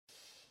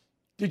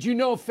Did you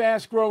know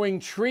Fast Growing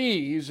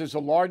Trees is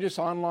the largest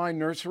online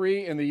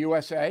nursery in the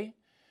USA?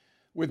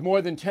 With more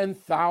than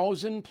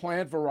 10,000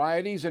 plant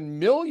varieties and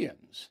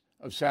millions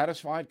of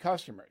satisfied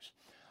customers.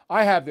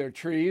 I have their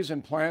trees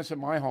and plants at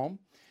my home,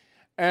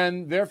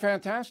 and they're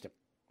fantastic.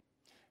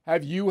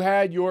 Have you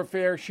had your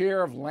fair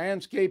share of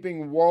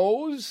landscaping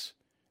woes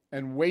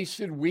and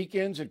wasted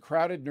weekends at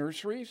crowded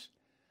nurseries?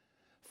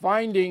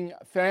 Finding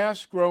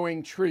Fast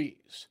Growing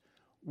Trees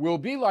will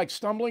be like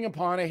stumbling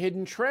upon a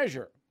hidden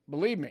treasure,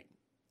 believe me.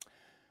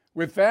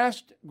 With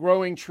Fast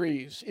Growing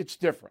Trees, it's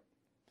different.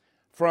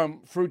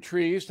 From fruit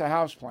trees to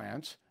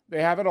houseplants,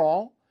 they have it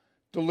all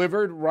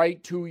delivered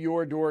right to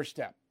your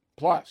doorstep.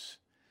 Plus,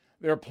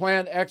 their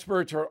plant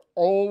experts are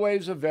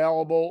always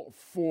available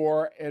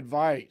for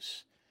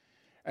advice.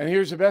 And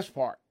here's the best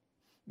part.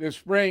 This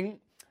spring,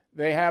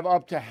 they have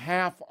up to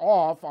half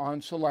off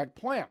on select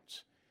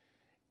plants.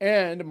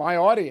 And my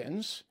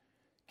audience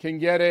can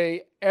get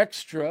an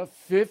extra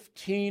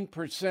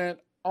 15%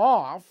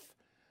 off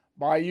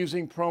by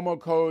using promo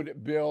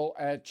code BILL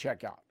at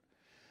checkout.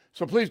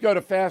 So please go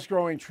to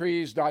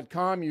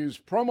fastgrowingtrees.com, use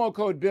promo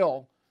code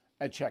BILL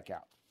at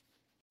checkout.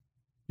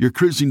 You're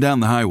cruising down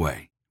the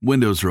highway,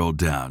 windows rolled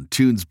down,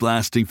 tunes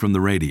blasting from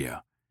the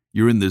radio.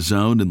 You're in the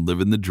zone and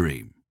living the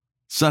dream.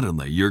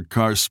 Suddenly, your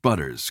car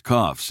sputters,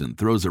 coughs, and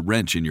throws a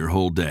wrench in your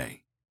whole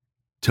day.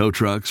 Tow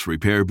trucks,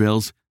 repair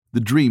bills, the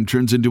dream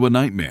turns into a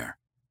nightmare.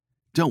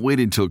 Don't wait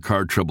until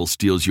car trouble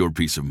steals your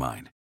peace of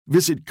mind.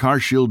 Visit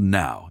CarShield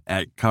now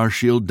at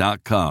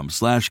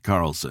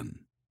carshield.com/Carlson.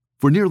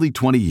 For nearly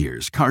 20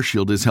 years,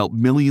 CarShield has helped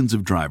millions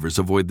of drivers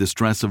avoid the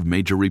stress of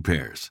major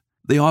repairs.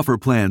 They offer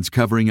plans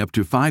covering up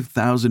to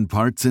 5,000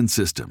 parts and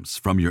systems,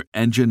 from your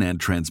engine and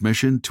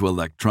transmission to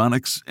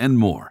electronics and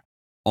more,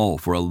 all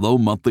for a low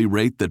monthly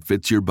rate that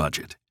fits your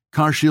budget.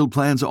 CarShield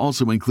plans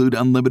also include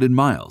unlimited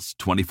miles,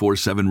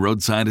 24/7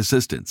 roadside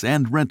assistance,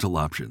 and rental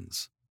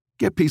options.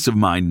 Get peace of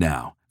mind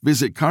now.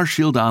 Visit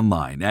CarShield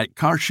online at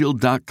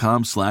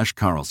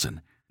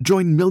carshield.com/Carlson.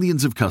 Join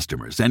millions of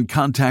customers and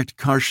contact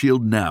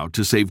CarShield now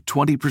to save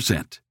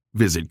 20%.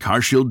 Visit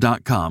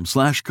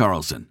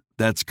carshield.com/Carlson.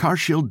 That's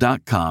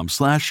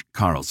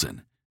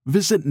carshield.com/Carlson.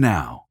 Visit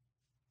now.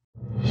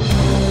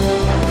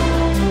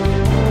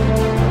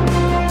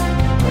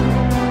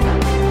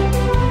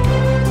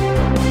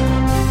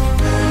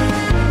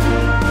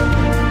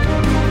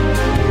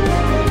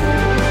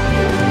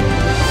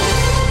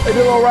 Hey,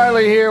 Bill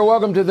O'Reilly here.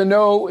 Welcome to the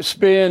No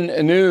Spin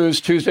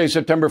News, Tuesday,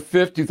 September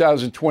 5th,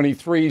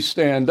 2023.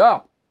 Stand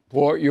up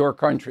for your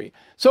country.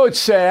 So it's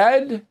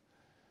sad,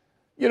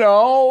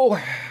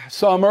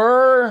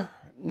 summer.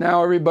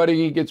 Now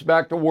everybody gets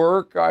back to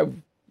work. I've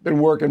been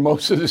working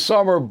most of the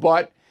summer,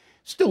 but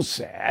still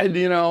sad,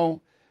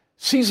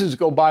 Seasons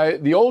go by.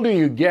 The older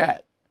you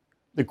get,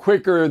 the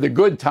quicker the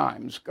good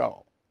times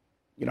go.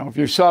 If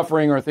you're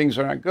suffering or things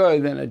are not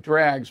good, then it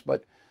drags.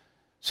 But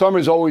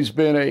summer's always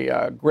been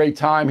a great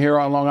time here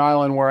on Long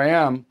Island where I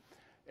am.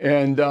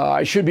 And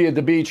I should be at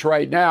the beach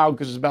right now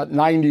because it's about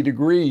 90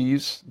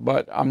 degrees,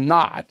 but I'm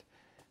not.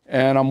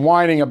 And I'm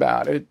whining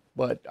about it,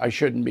 but I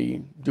shouldn't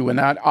be doing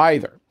that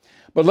either.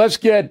 But let's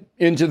get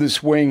into the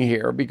swing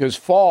here, because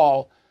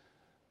fall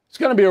is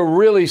going to be a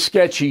really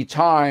sketchy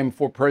time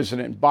for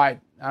President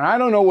Biden. And I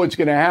don't know what's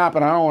going to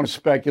happen. I don't want to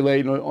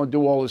speculate and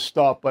do all this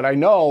stuff, but I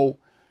know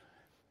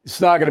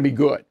it's not going to be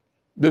good.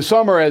 The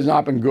summer has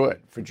not been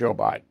good for Joe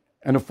Biden,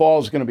 and the fall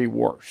is going to be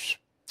worse.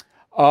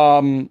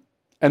 And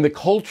the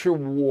culture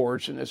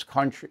wars in this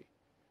country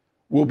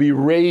will be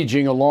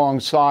raging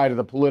alongside of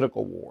the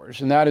political wars.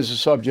 And that is the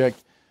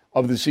subject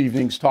of this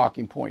evening's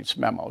Talking Points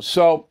memo.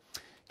 So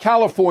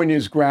California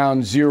is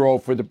ground zero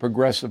for the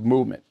progressive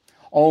movement.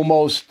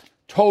 Almost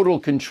total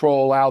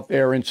control out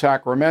there in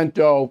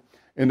Sacramento,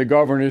 in the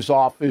governor's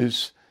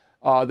office.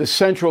 The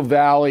Central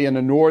Valley and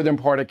the northern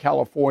part of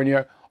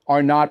California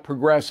are not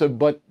progressive,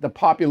 but the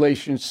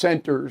population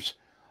centers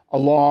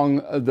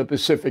along the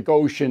Pacific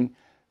Ocean,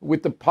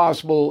 with the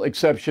possible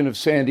exception of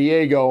San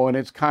Diego, and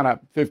it's kind of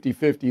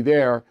 50-50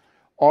 there,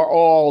 are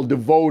all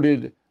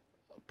devoted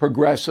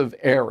progressive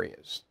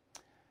areas.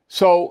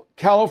 So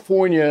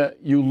California,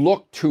 you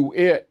look to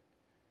it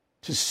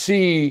to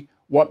see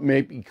what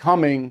may be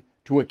coming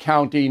to a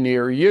county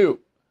near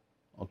you,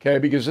 okay?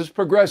 Because this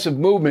progressive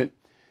movement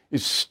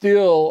is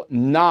still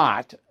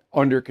not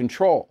under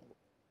control,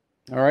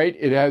 all right?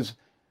 It has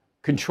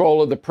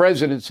control of the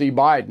presidency,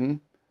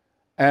 Biden,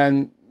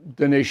 and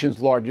the nation's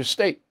largest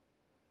state.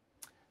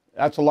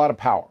 That's a lot of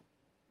power.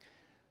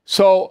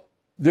 So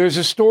there's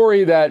a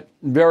story that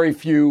very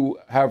few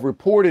have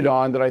reported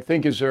on that I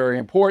think is very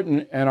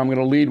important, and I'm going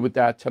to lead with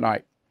that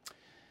tonight.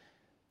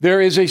 There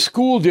is a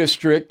school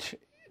district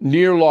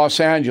near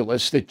Los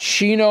Angeles, the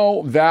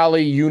Chino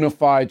Valley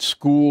Unified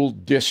School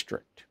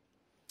District.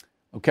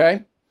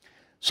 Okay?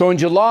 So in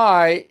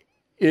July,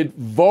 it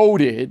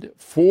voted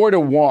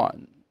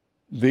 4-1,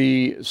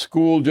 the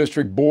school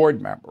district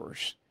board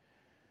members,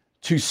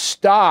 to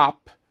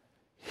stop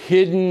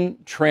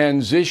hidden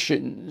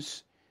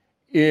transitions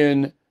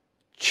in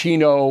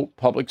Chino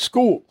public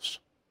schools.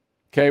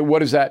 Okay, what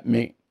does that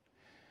mean?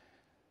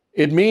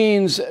 It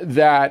means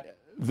that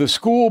the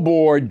school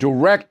board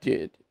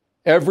directed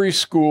every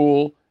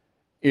school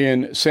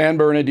in San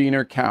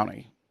Bernardino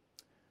County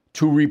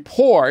to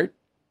report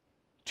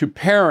to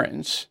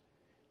parents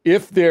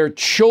if their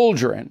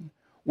children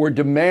were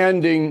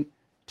demanding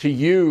to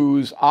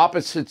use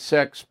opposite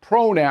sex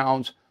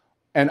pronouns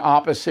and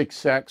opposite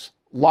sex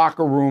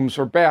locker rooms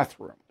or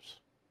bathrooms.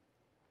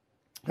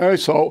 Okay,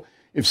 so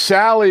if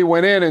Sally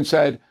went in and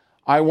said,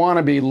 I want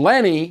to be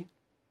Lenny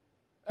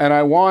and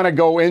I want to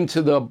go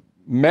into the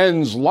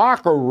men's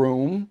locker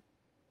room,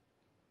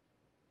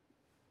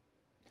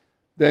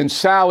 then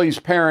Sally's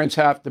parents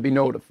have to be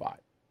notified.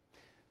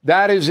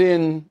 That is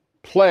in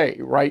play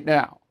right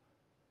now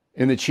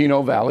in the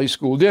Chino Valley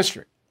School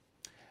District.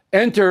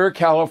 Enter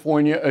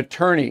California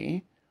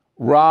attorney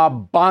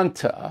Rob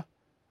Bonta,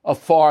 a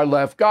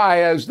far-left guy,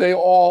 as they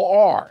all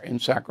are in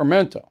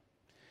Sacramento.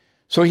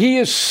 So he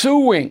is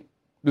suing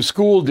the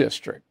school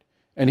district.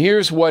 And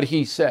here's what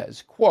he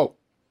says, quote,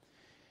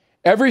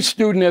 every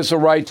student has a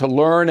right to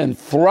learn and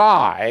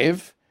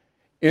thrive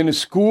in a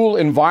school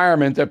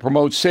environment that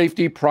promotes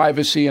safety,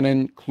 privacy, and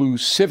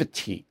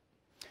inclusivity,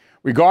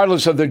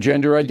 regardless of their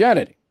gender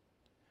identity.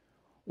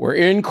 We're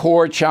in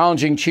court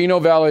challenging Chino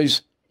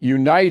Valley's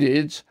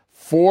United's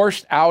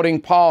forced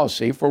outing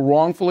policy for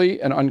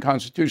wrongfully and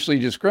unconstitutionally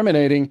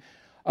discriminating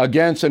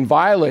against and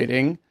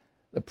violating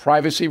the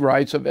privacy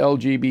rights of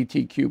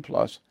LGBTQ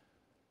plus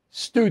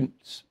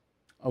students.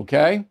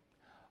 Okay?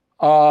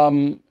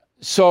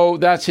 So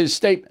that's his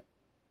statement.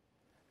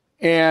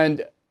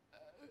 And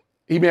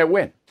he may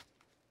win,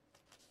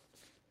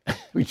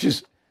 which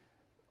is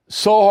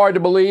so hard to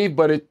believe,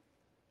 but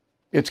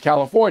it's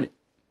California.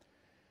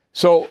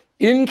 So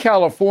in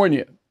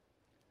California,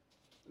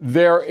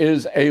 there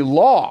is a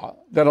law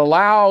that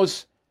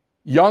allows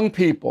young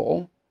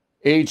people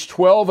age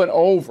 12 and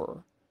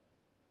over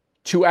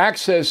to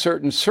access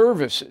certain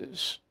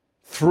services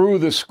through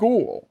the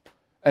school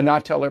and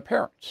not tell their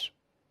parents.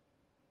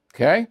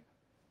 Okay?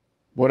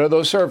 What are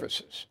those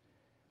services?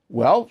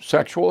 Well,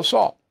 sexual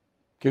assault.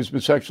 Kids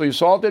been sexually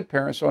assaulted,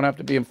 parents don't have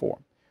to be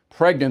informed.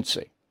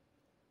 Pregnancy.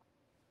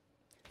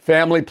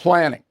 Family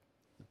planning,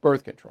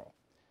 birth control.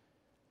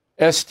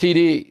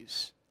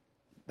 STDs.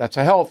 That's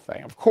a health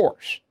thing, of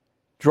course.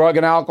 Drug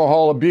and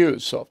alcohol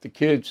abuse. So if the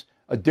kid's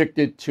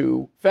addicted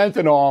to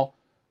fentanyl,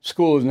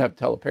 school doesn't have to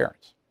tell the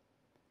parents.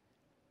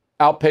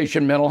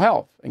 Outpatient mental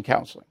health and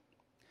counseling.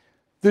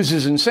 This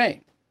is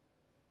insane.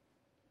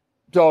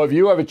 So if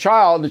you have a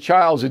child, the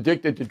child's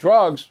addicted to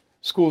drugs,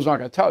 school's not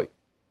going to tell you.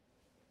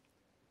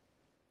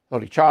 So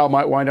the child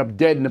might wind up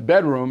dead in the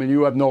bedroom and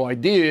you have no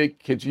idea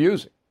kids are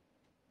using.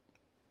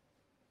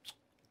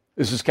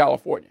 This is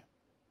California.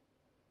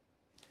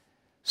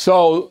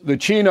 So the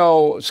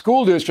Chino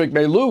School District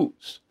may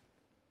lose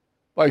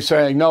by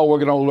saying, no, we're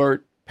going to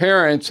alert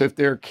parents if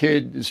their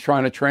kid is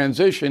trying to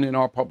transition in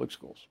our public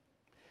schools.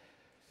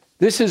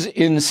 This is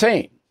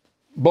insane,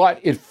 but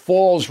it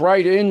falls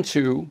right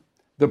into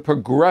the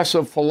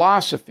progressive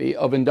philosophy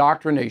of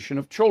indoctrination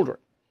of children.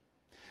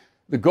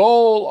 The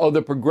goal of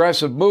the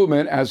progressive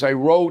movement, as I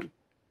wrote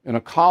in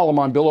a column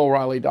on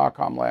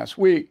BillO'Reilly.com last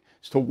week,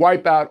 is to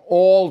wipe out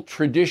all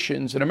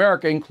traditions in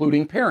America,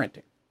 including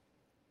parenting.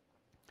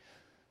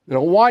 They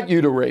don't want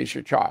you to raise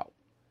your child.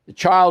 The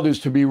child is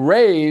to be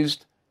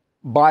raised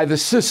by the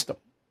system,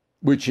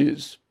 which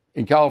is,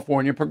 in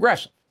California,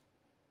 progressive.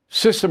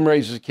 System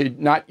raises a kid,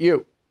 not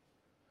you.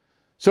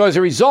 So as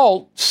a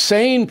result,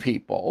 sane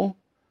people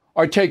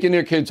are taking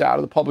their kids out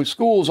of the public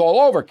schools all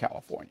over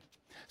California.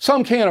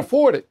 Some can't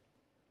afford it.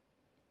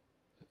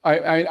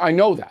 I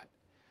know that.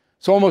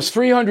 So almost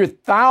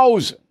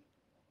 300,000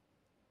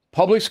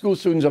 public school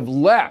students have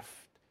left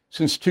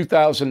since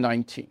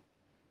 2019.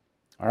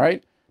 All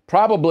right?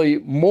 Probably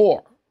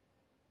more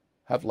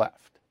have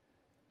left.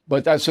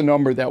 But that's the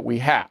number that we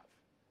have.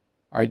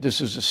 All right? This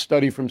is a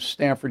study from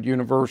Stanford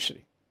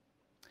University.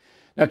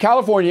 Now,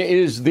 California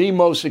is the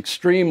most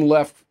extreme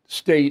left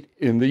state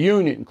in the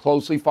union,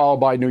 closely followed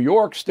by New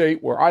York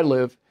State, where I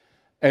live,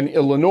 and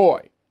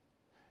Illinois.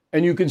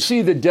 And you can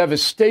see the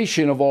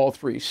devastation of all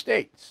three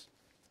states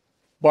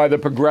by the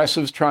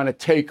progressives trying to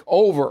take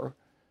over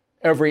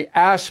every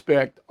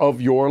aspect of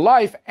your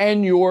life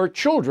and your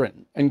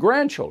children and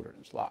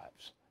grandchildren's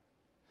lives.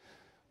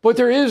 But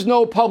there is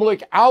no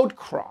public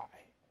outcry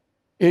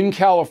in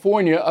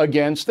California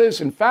against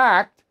this. In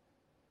fact,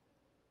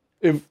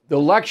 if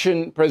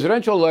the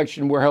presidential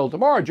election were held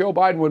tomorrow, Joe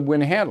Biden would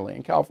win handily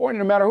in California,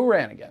 no matter who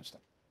ran against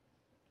him.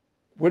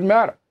 Wouldn't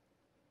matter.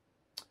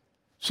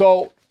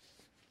 So,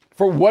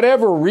 for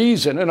whatever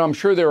reason, and I'm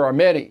sure there are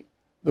many,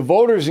 the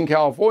voters in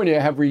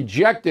California have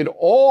rejected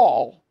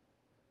all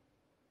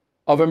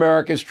of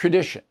America's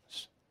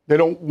traditions. They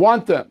don't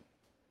want them.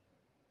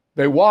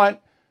 They want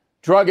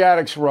drug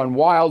addicts to run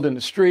wild in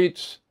the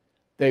streets.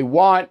 They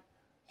want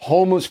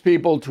homeless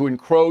people to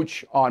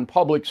encroach on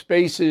public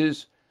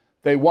spaces.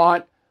 They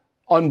want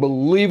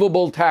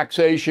unbelievable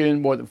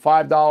taxation, more than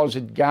 $5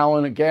 a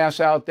gallon of gas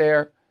out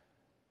there.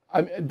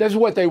 This is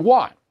what they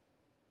want.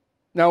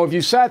 Now, if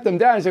you sat them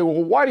down and say,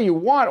 well, why do you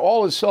want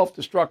all this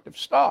self-destructive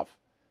stuff?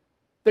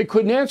 They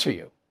couldn't answer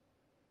you.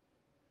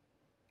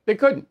 They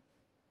couldn't.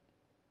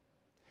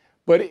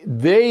 But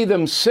they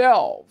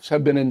themselves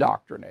have been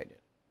indoctrinated.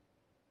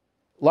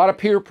 A lot of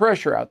peer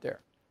pressure out there.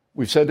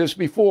 We've said this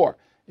before.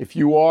 If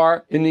you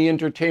are in the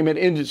entertainment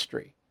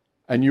industry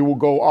and you will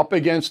go up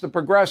against the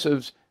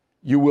progressives,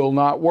 you will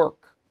not work.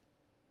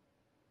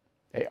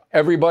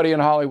 Everybody in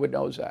Hollywood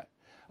knows that.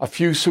 A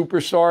few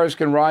superstars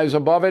can rise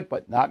above it,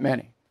 but not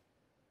many.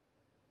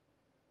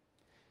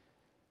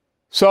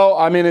 So,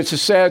 I mean, it's a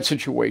sad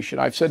situation.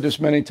 I've said this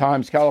many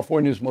times.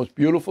 California is the most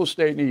beautiful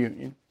state in the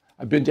union.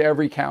 I've been to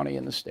every county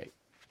in the state.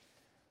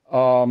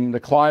 The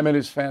climate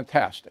is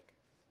fantastic.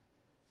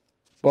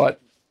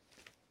 But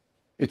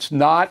it's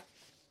not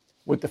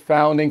what the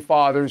founding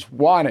fathers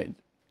wanted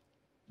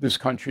this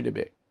country to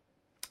be.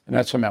 And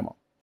that's a memo.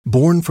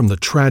 Born from the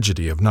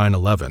tragedy of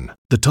 9/11,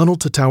 the Tunnel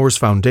to Towers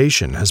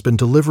Foundation has been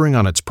delivering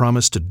on its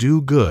promise to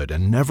do good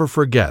and never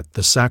forget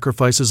the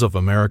sacrifices of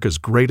America's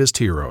greatest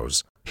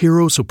heroes.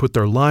 Heroes who put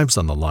their lives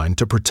on the line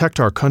to protect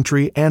our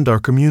country and our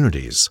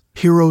communities.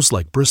 Heroes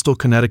like Bristol,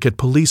 Connecticut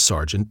Police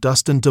Sergeant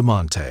Dustin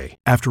DeMonte.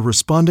 After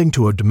responding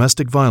to a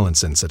domestic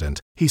violence incident,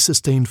 he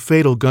sustained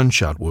fatal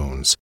gunshot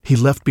wounds. He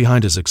left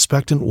behind his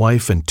expectant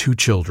wife and 2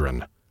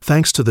 children.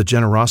 Thanks to the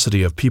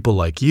generosity of people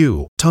like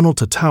you, Tunnel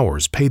to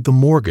Towers paid the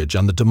mortgage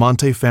on the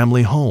DeMonte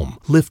family home,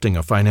 lifting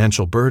a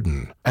financial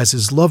burden. As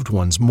his loved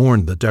ones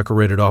mourned the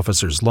decorated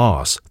officer's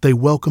loss, they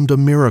welcomed a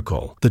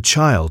miracle, the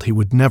child he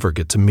would never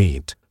get to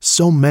meet.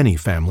 So many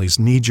families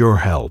need your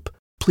help.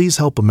 Please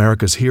help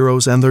America's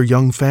heroes and their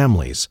young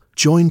families.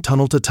 Join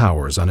Tunnel to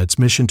Towers on its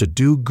mission to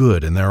do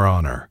good in their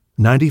honor.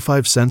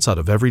 95 cents out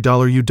of every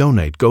dollar you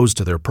donate goes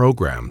to their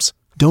programs.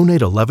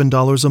 Donate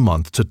 $11 a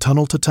month to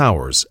Tunnel to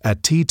Towers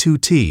at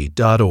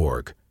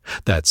T2T.org.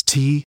 That's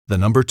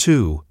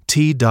T2T.org.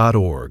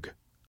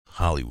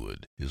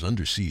 Hollywood is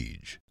under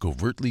siege,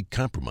 covertly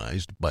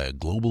compromised by a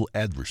global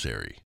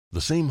adversary. The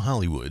same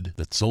Hollywood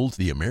that sold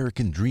the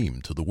American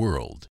dream to the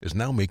world is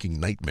now making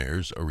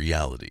nightmares a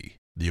reality.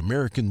 The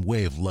American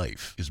way of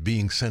life is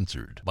being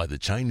censored by the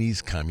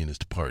Chinese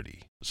Communist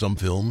Party. Some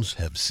films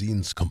have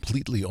scenes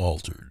completely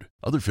altered.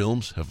 Other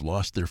films have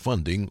lost their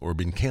funding or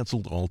been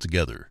canceled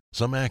altogether.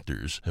 Some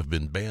actors have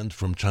been banned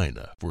from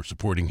China for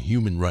supporting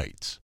human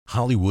rights.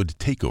 Hollywood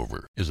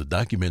Takeover is a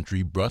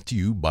documentary brought to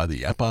you by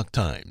the Epoch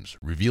Times,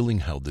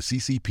 revealing how the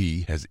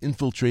CCP has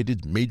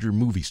infiltrated major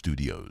movie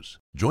studios.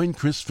 Join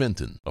Chris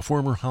Fenton, a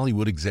former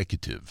Hollywood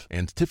executive,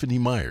 and Tiffany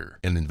Meyer,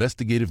 an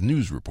investigative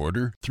news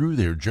reporter, through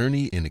their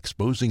journey in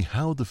exposing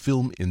how the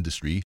film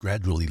industry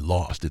gradually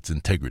lost its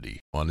integrity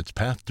on its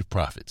path to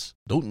profits.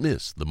 Don't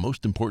miss the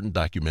most important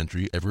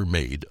documentary ever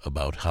made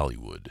about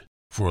Hollywood.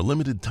 For a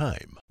limited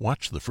time,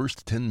 watch the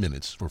first 10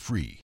 minutes for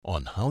free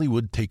on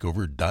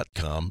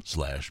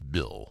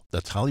HollywoodTakeover.com/Bill.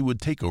 That's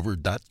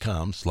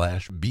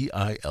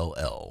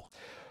HollywoodTakeover.com/BILL.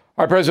 All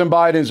right, President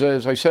Biden is,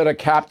 as I said, a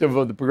captive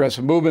of the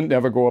progressive movement.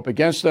 Never go up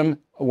against them.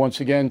 Once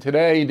again,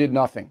 today, he did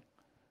nothing.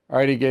 All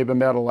right, he gave a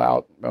medal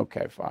out.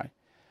 Okay, fine.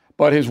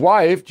 But his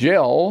wife,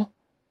 Jill,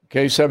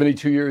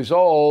 72 years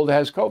old,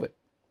 has COVID.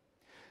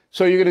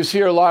 So you're going to see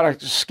a lot of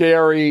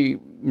scary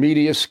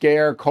media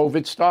scare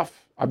COVID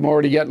stuff. I'm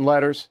already getting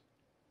letters.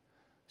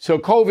 So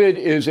COVID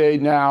is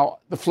now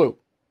the flu.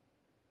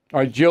 All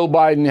right, Jill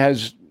Biden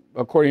has,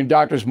 according to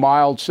doctors,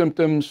 mild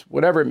symptoms,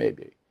 whatever it may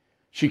be.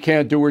 She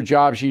can't do her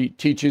job. She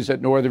teaches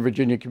at Northern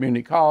Virginia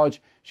Community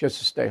College. She has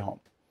to stay home.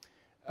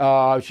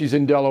 She's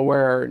in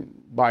Delaware,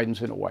 and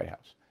Biden's in the White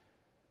House.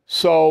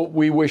 So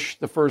we wish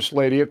the First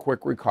Lady a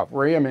quick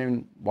recovery. I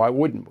mean, why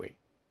wouldn't we?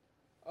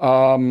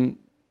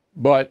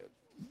 But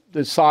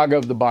the saga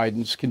of the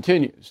Bidens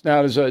continues.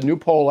 Now, there's a new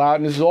poll out,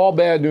 and this is all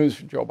bad news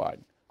for Joe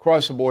Biden.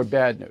 Across the board,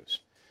 bad news.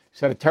 He's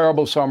had a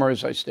terrible summer,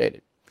 as I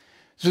stated.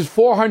 This is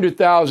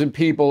 400,000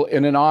 people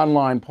in an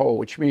online poll,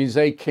 which means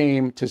they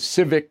came to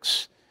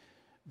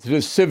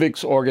the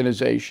civics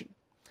organization.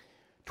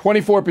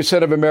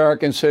 24% of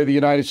Americans say the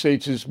United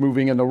States is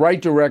moving in the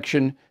right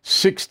direction,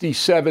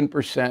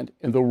 67%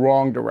 in the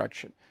wrong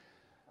direction.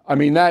 I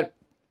mean, that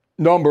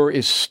number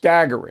is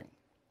staggering.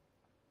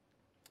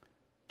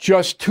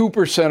 Just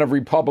 2% of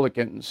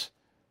Republicans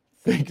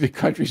think the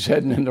country's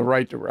heading in the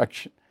right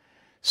direction.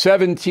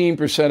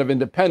 17% of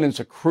independents,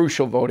 a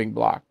crucial voting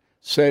bloc,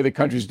 say the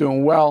country's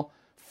doing well.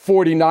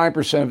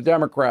 49% of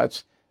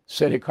Democrats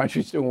say the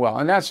country's doing well.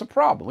 And that's the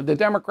problem. The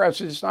Democrats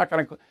are just not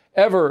going to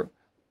ever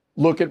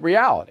look at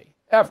reality,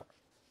 ever.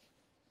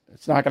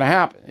 It's not going to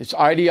happen. It's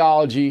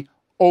ideology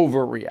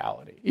over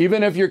reality.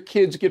 Even if your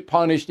kids get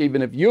punished,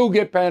 even if you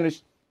get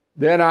punished,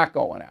 they're not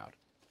going out.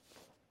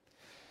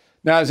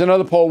 Now, there's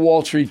another poll,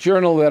 Wall Street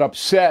Journal, that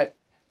upset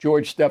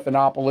George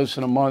Stephanopoulos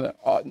and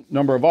a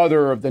number of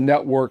other of the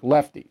network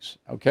lefties,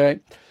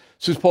 okay?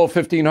 This is poll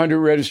 1,500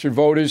 registered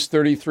voters,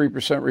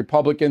 33%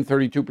 Republican,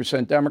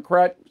 32%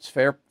 Democrat. It's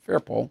fair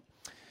poll.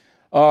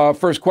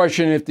 First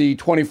question, if the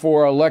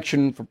 24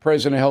 election for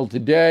president held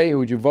today, who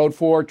would you vote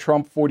for?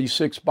 Trump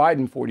 46,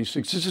 Biden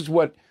 46. This is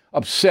what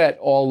upset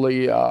all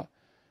the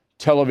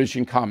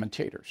television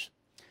commentators.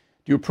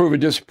 Do you approve or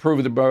disapprove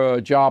of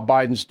the job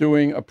Biden's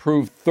doing?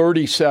 Approve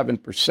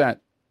 37%.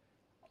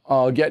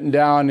 getting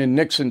down in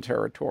Nixon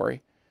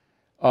territory.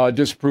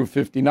 Disapprove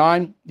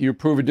 59. Do you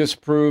approve or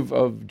disapprove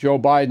of Joe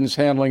Biden's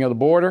handling of the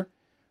border?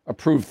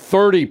 Approve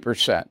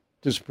 30%.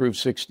 Disapprove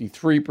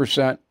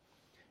 63%. Do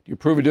you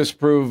approve or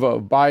disapprove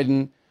of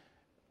Biden,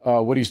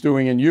 what he's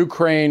doing in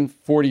Ukraine?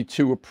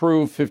 42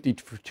 approve,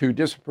 52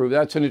 disapprove.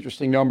 That's an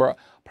interesting number. I'll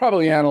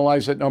probably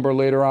analyze that number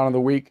later on in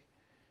the week.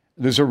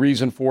 There's a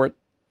reason for it.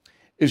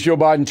 Is Joe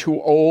Biden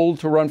too old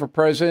to run for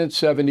president?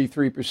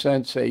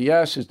 73% say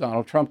yes. Is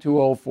Donald Trump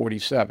too old?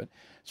 47%.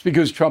 It's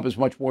because Trump is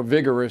much more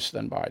vigorous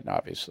than Biden,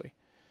 obviously.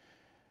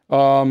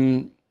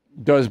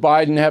 Does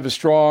Biden have a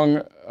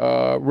strong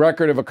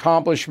record of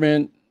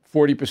accomplishment?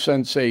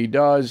 40% say he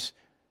does.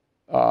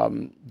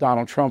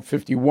 Donald Trump,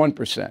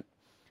 51%.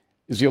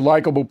 Is he a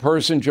likable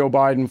person? Joe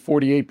Biden,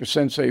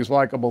 48% say he's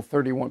likable.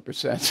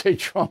 31% say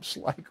Trump's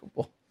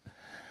likable.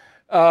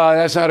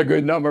 That's not a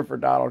good number for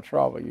Donald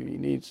Trump. He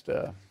needs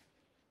to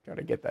try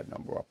to get that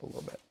number up a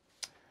little bit.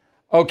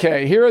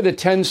 Okay, here are the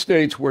 10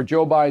 states where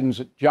Joe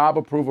Biden's job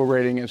approval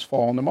rating has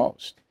fallen the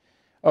most.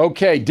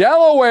 Okay,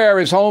 Delaware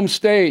is home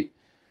state.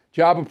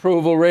 Job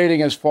approval rating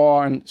has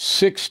fallen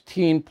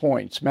 16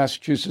 points.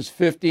 Massachusetts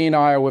 15,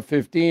 Iowa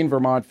 15,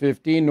 Vermont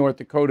 15, North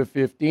Dakota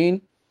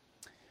 15.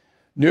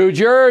 New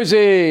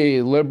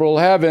Jersey, liberal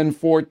heaven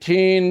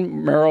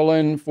 14,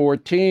 Maryland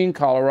 14,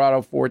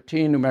 Colorado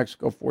 14, New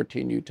Mexico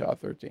 14, Utah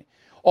 13.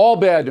 All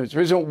bad news.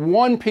 There isn't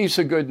one piece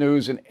of good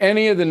news in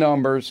any of the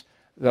numbers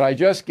that I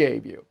just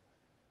gave you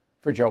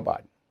for Joe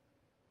Biden.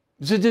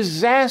 It's a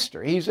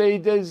disaster. He's a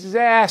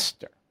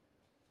disaster.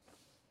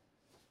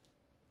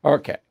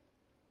 Okay.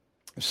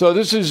 So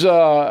this is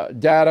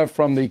data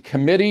from the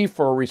Committee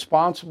for a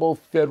Responsible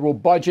Federal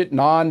Budget,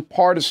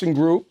 nonpartisan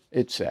group,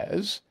 it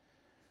says.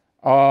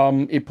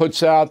 It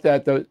puts out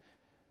that the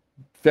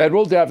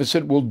federal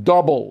deficit will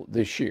double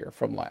this year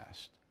from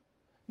last.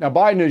 Now,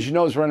 Biden, as you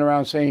know, is running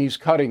around saying he's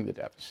cutting the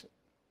deficit.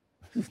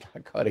 He's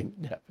not cutting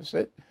the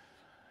deficit.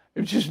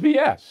 It's just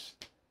BS.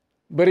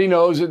 But he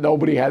knows that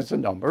nobody has the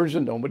numbers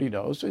and nobody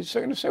knows. So he's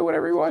going to say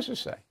whatever he wants to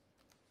say.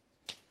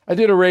 I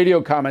did a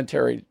radio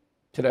commentary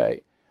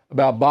today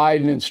about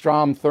Biden and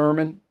Strom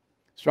Thurmond.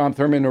 Strom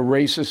Thurmond, a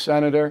racist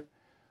senator.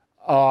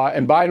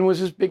 And Biden was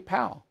his big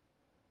pal.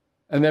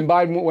 And then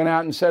Biden went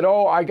out and said,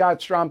 oh, I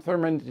got Strom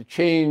Thurmond to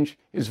change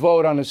his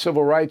vote on the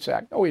Civil Rights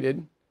Act. No, he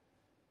didn't.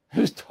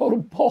 It was total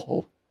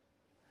bull.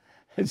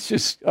 It's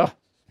just,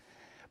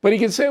 but he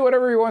can say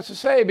whatever he wants to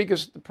say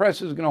because the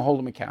press is going to hold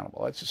him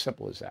accountable. That's as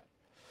simple as that.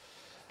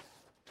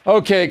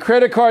 Okay,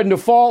 credit card and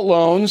default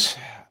loans,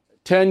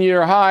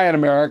 10-year high in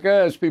America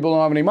as people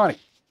don't have any money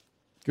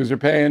because they're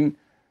paying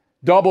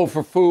double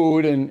for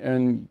food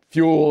and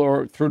fuel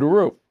or through the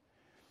roof.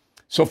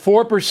 So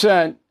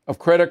 4% of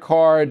credit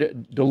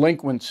card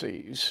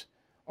delinquencies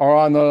are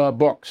on the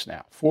books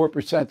now.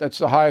 4%, that's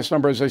the highest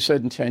number, as I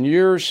said, in 10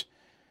 years.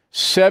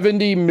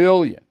 70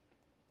 million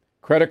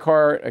credit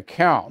card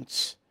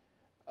accounts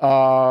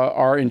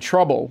are in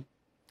trouble,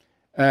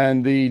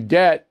 and the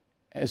debt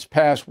has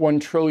passed $1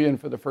 trillion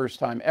for the first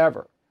time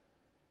ever.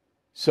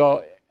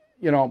 So,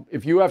 you know,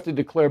 if you have to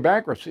declare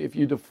bankruptcy, if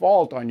you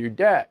default on your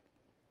debt,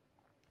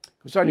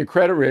 it's on your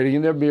credit rating,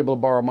 you'll never be able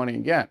to borrow money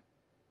again.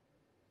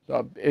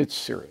 So it's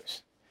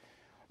serious.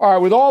 All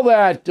right, with all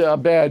that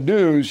bad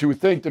news, you would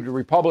think that the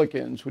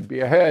Republicans would be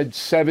ahead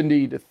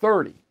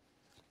 70-30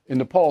 in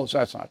the polls.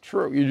 That's not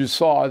true. You just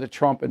saw that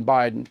Trump and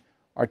Biden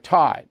are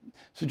tied.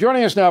 So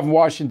joining us now from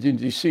Washington,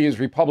 D.C. is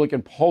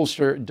Republican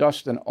pollster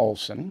Dustin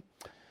Olsen.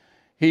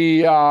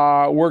 He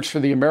works for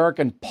the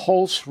American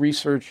Pulse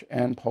Research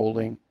and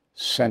Polling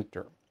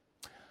Center.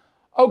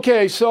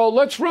 Okay, so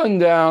let's run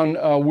down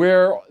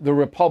where the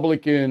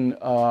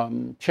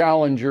Republican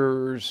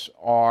challengers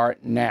are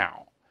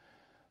now.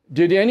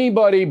 Did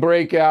anybody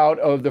break out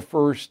of the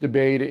first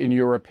debate, in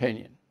your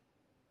opinion?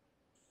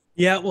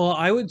 Yeah, well,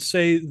 I would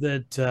say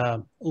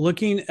that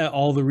looking at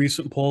all the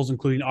recent polls,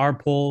 including our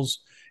polls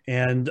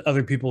and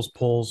other people's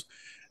polls,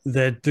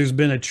 that there's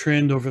been a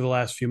trend over the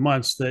last few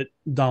months that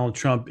Donald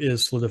Trump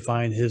is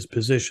solidifying his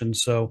position.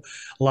 So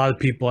a lot of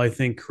people, I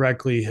think,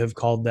 correctly have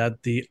called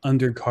that the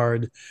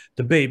undercard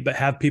debate, but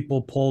have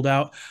people pulled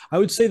out. I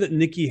would say that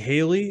Nikki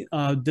Haley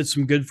did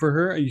some good for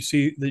her. You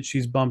see that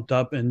she's bumped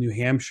up in New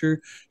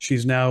Hampshire.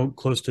 She's now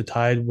close to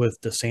tied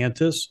with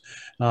DeSantis,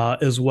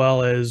 as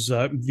well as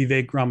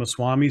Vivek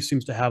Ramaswamy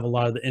seems to have a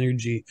lot of the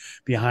energy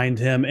behind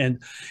him.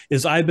 And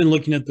as I've been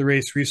looking at the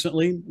race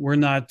recently, we're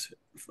not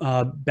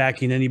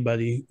backing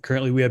anybody.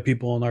 Currently, we have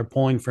people in our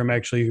polling firm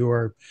actually who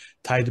are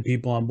tied to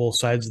people on both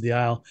sides of the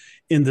aisle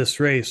in this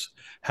race.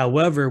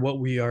 However, what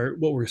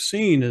we're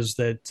seeing is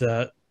that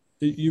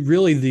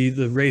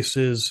the race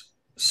is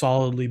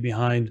solidly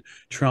behind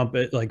Trump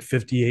at like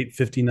 58,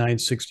 59,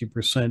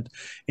 60%.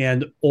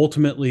 And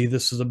ultimately,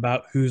 this is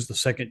about who's the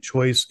second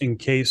choice in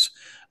case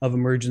of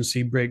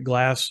emergency break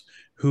glass.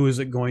 Who is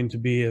it going to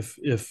be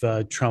if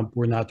Trump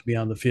were not to be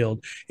on the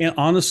field? And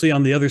honestly,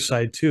 on the other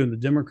side, too, in the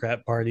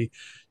Democrat Party,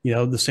 you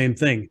know, the same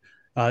thing.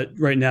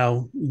 Right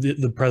now,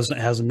 the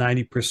president has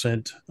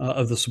 90%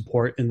 of the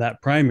support in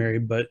that primary,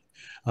 but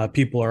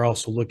people are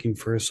also looking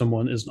for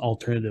someone as an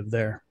alternative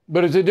there.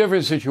 But it's a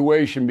different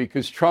situation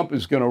because Trump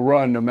is going to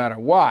run no matter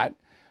what.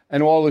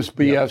 And all this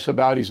BS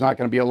about he's not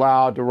going to be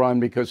allowed to run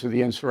because of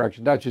the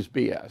insurrection, that's just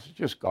BS. It's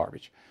just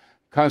garbage.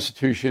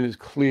 Constitution is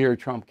clear,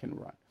 Trump can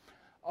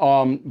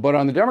run. But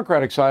on the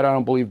Democratic side, I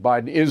don't believe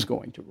Biden is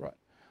going to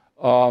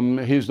run.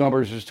 His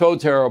numbers are so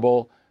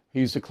terrible.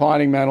 He's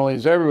declining mentally,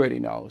 as everybody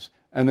knows.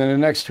 And then the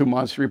next 2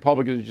 months, the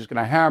Republicans are just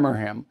going to hammer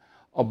him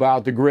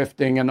about the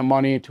grifting and the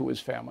money to his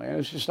family. And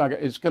it's just not,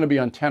 it's going to be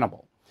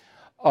untenable.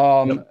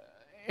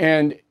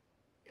 And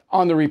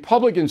on the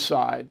Republican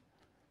side,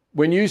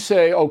 when you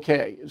say,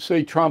 okay,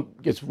 say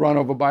Trump gets run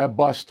over by a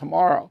bus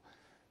tomorrow,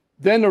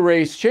 then the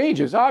race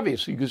changes,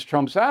 obviously, because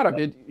Trump's out of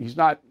it. He's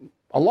not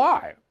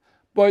alive.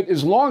 But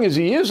as long as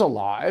he is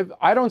alive,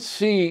 I don't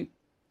see,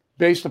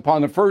 based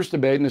upon the first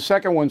debate, and the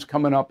second one's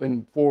coming up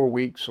in 4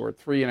 weeks or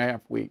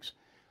 3.5 weeks,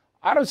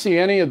 I don't see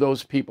any of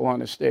those people on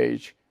the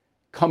stage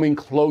coming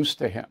close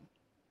to him.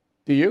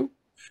 Do you?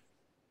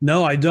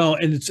 No, I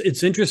don't. And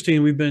it's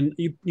interesting. We've been,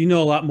 you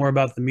know a lot more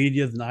about the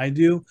media than I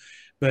do,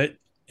 but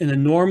in a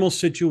normal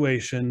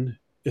situation,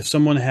 if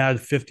someone had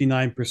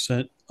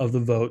 59% of the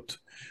vote,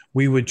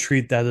 we would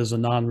treat that as a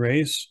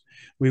non-race.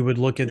 We would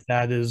look at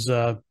that as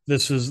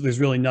there's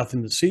really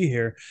nothing to see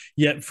here.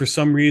 Yet for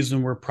some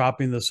reason, we're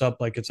propping this up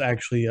like it's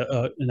actually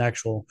an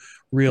actual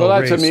real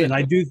race.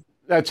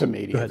 That's a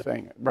media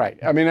thing, right?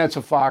 I mean, that's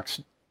a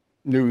Fox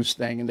News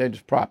thing, and they're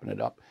just propping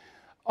it up.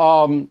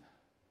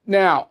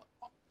 Now,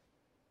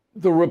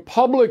 the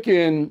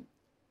Republican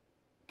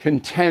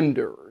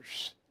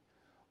contenders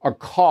are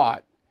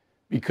caught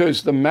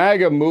because the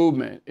MAGA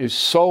movement is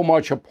so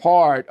much a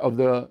part of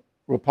the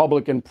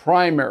Republican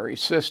primary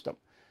system.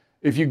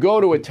 If you go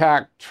to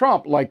attack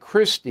Trump like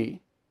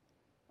Christie,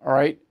 all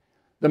right,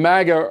 the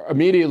MAGA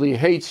immediately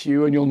hates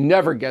you and you'll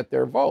never get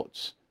their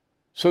votes.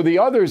 So the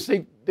others,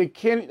 they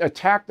can't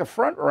attack the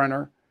front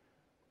runner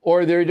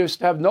or they just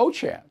have no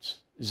chance.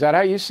 Is that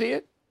how you see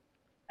it?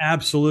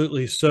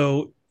 Absolutely.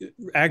 So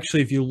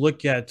actually, if you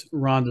look at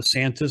Ron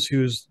DeSantis,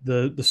 who's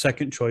the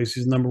second choice,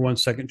 he's the number one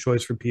second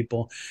choice for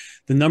people.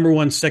 The number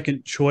one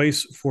second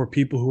choice for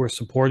people who are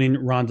supporting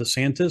Ron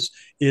DeSantis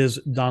is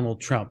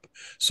Donald Trump.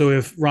 So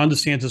if Ron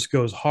DeSantis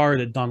goes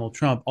hard at Donald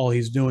Trump, all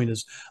he's doing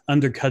is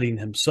undercutting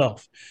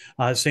himself.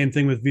 Same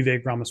thing with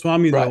Vivek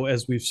Ramaswamy, though,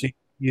 as we've seen.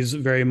 He's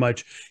very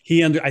much,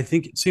 I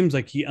think it seems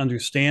like he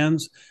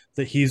understands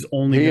that he's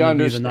only going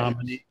to be the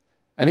nominee.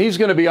 And he's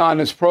going to be on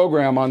this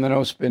program on the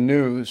No Spin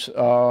News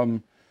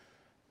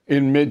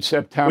in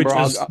mid-September. Which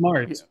is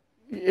smart.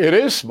 It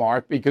is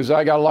smart because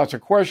I got lots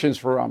of questions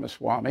for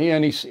Ramaswamy.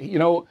 And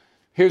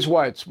here's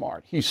why it's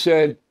smart. He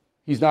said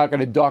he's not going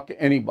to duck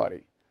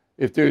anybody.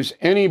 If there's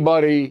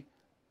anybody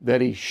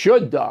that he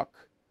should duck,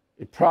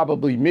 it's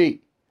probably me,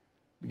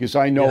 because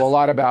I know a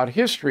lot about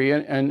history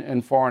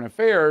and foreign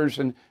affairs,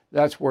 and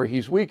that's where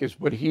he's weakest.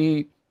 But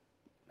he's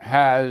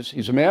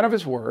a man of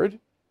his word,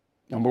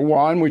 number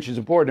one, which is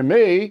important to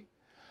me.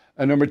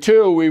 And number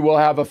two, we will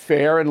have a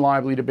fair and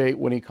lively debate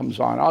when he comes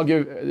on. I'll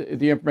give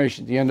the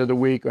information at the end of the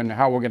week on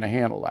how we're going to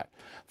handle that.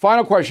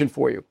 Final question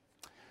for you.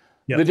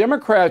 Yep. The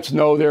Democrats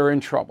know they're in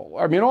trouble.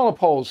 I mean, all the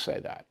polls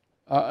say that.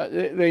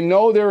 They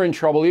know they're in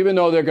trouble, even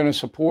though they're going to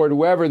support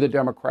whoever the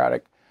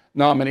Democratic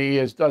nominee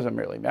is. Doesn't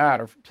really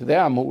matter to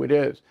them who it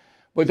is.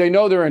 But they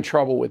know they're in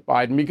trouble with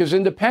Biden because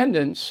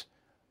independents,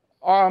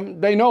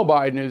 they know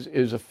Biden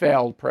is a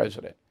failed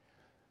president.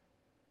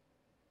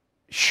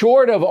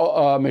 Short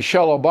of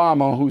Michelle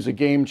Obama, who's a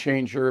game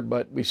changer,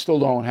 but we still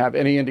don't have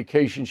any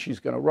indication she's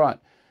going to run,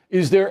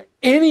 is there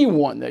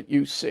anyone that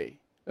you see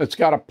that's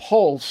got a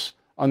pulse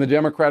on the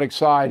Democratic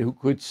side who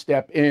could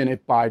step in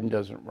if Biden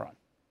doesn't run?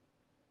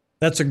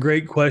 That's a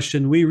great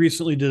question. We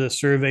recently did a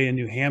survey in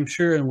New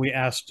Hampshire, and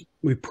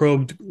we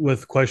probed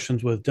with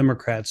questions with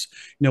Democrats,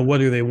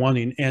 what are they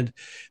wanting? And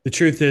the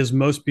truth is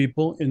most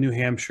people in New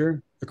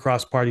Hampshire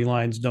across party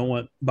lines don't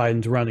want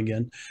Biden to run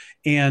again.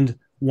 And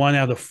 1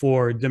 out of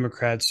 4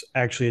 Democrats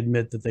actually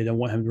admit that they don't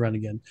want him to run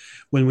again.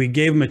 When we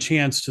gave them a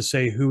chance to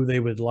say who they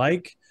would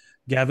like,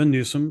 Gavin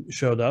Newsom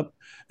showed up,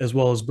 as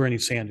well as Bernie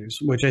Sanders,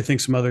 which I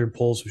think some other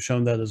polls have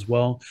shown that as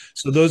well.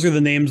 So those are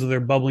the names that are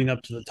bubbling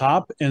up to the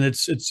top. And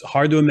it's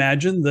hard to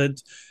imagine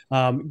that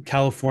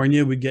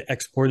California would get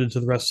exported to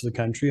the rest of the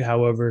country.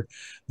 However,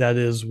 that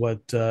is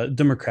what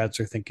Democrats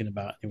are thinking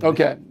about. Anyway.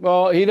 Okay.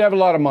 Well, he'd have a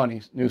lot of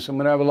money. Newsom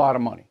would have a lot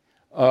of money.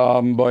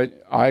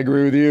 But I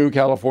agree with you.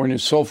 California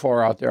is so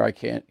far out there, I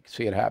can't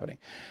see it happening.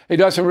 Hey,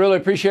 Dustin, really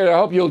appreciate it. I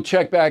hope you'll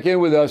check back in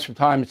with us from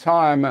time to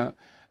time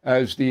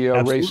as the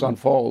race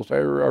unfolds. I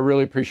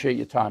really appreciate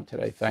your time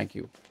today. Thank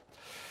you.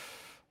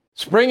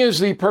 Spring is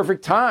the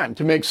perfect time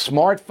to make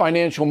smart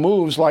financial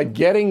moves like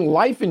getting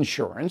life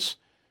insurance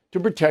to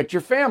protect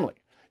your family.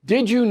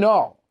 Did you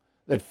know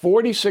that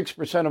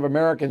 46% of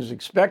Americans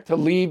expect to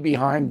leave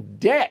behind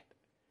debt?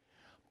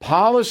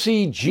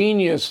 Policy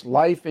Genius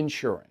Life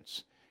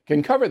Insurance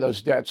can cover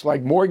those debts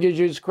like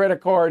mortgages,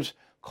 credit cards,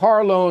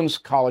 car loans,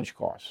 college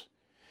costs.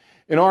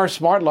 In our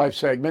Smart Life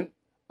segment,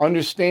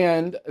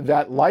 understand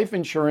that life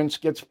insurance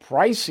gets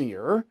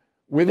pricier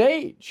with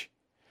age,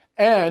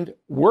 and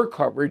work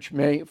coverage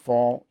may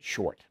fall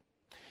short.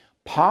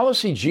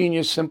 Policy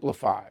Genius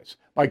simplifies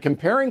by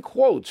comparing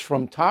quotes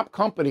from top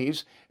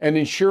companies and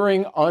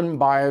ensuring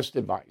unbiased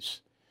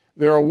advice.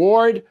 Their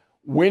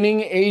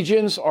award-winning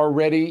agents are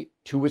ready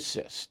to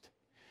assist.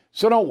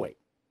 So don't wait.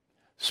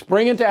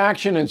 Spring into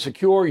action and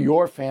secure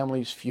your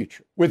family's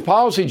future. With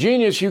Policy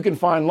Genius, you can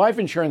find life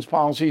insurance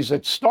policies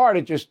that start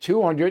at just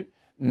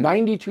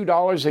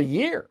 $292 a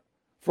year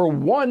for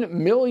 $1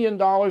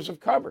 million of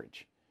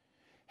coverage.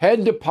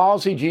 Head to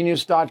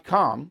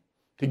policygenius.com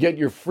to get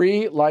your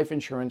free life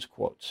insurance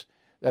quotes.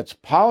 That's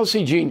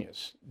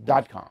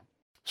policygenius.com.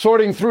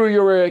 Sorting through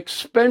your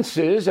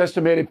expenses,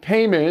 estimated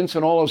payments,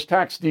 and all those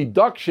tax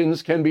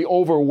deductions can be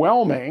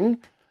overwhelming,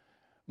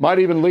 might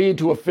even lead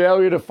to a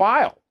failure to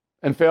file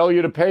and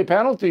failure to pay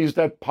penalties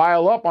that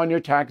pile up on your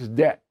tax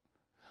debt.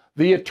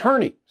 The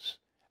attorneys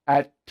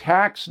at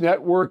Tax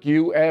Network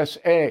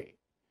USA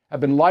have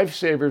been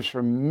lifesavers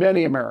for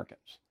many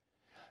Americans.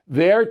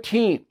 Their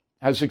team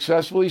has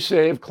successfully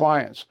saved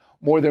clients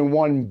more than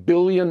 $1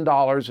 billion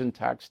in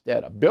tax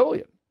debt. $1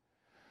 billion.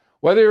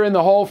 Whether you're in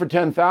the hole for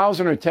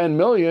 $10,000 or $10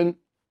 million,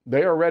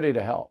 they are ready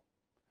to help.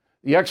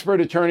 The expert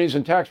attorneys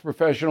and tax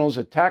professionals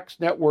at Tax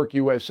Network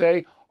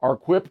USA are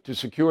equipped to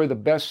secure the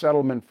best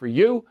settlement for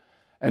you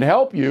and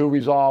help you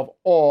resolve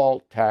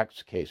all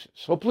tax cases.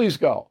 So please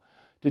go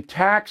to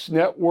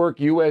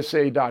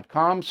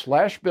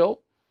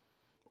taxnetworkusa.com/bill,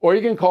 or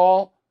you can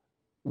call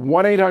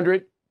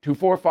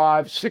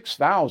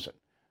 1-800-245-6000.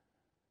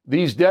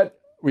 These debt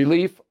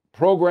relief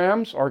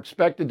programs are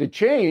expected to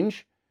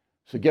change,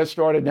 so get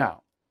started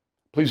now.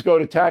 Please go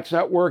to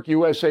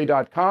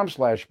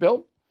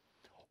taxnetworkusa.com/bill,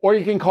 or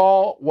you can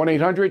call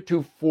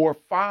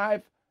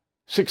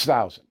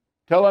 1-800-245-6000.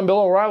 Tell them Bill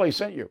O'Reilly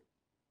sent you.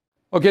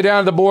 Okay, down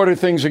at the border,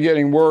 things are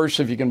getting worse,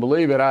 if you can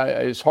believe it.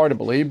 It's hard to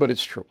believe, but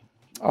it's true.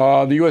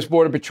 The U.S.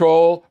 Border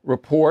Patrol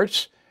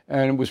reports,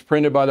 and it was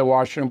printed by the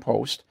Washington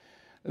Post,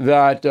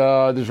 that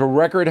there's a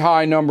record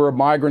high number of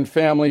migrant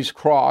families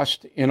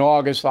crossed in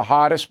August, the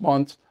hottest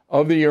month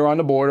of the year on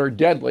the border,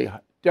 deadly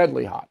hot,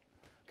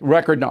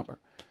 record number.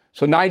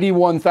 So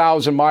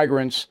 91,000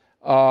 migrants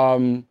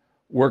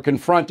were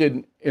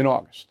confronted in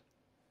August.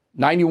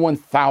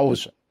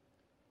 91,000.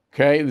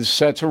 Okay, this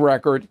sets a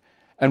record.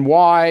 And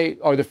why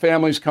are the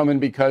families coming?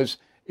 Because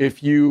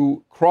if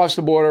you cross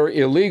the border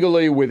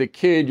illegally with a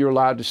kid, you're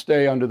allowed to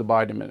stay under the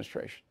Biden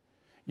administration.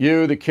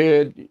 You, the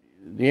kid,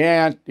 the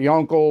aunt, the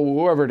uncle,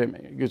 whoever it may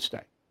be, you could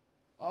stay.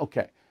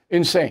 Okay,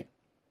 insane.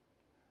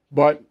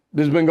 But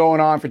this has been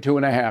going on for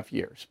 2.5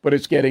 years, but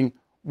it's getting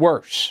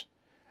worse.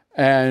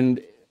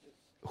 And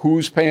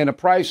who's paying the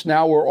price?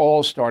 Now we're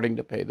all starting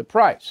to pay the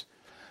price.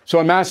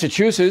 So in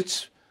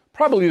Massachusetts,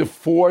 probably the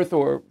fourth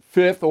or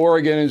fifth,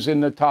 Oregon is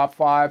in the top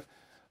 5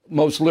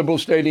 most liberal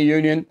state in the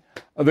union.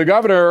 The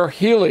governor,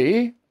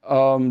 Healy,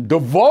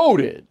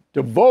 devoted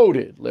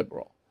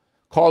liberal,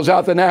 calls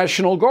out the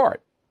National Guard.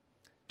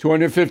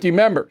 250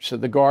 members of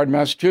the Guard in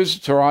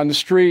Massachusetts are on the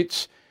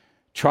streets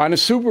trying to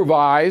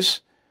supervise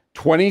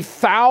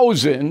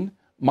 20,000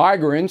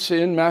 migrants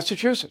in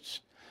Massachusetts.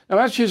 Now,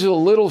 Massachusetts is a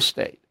little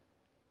state,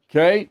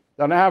 okay?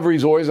 Doesn't have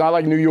resources, not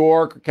like New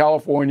York or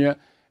California.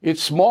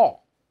 It's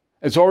small.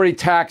 It's already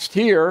taxed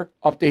here,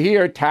 up to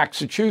here.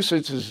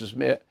 Taxachusetts is his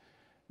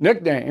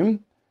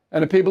nickname.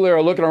 And the people there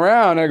are looking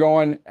around and they're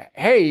going,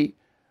 hey,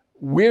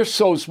 we're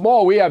so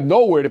small, we have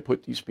nowhere to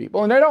put these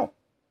people. And they don't.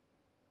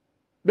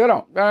 They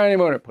don't have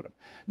anywhere to put them.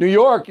 New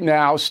York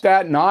now,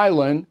 Staten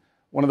Island,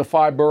 one of the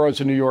 5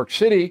 boroughs in New York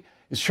City,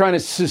 is trying to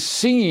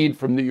secede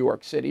from New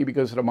York City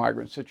because of the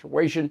migrant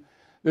situation.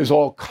 There's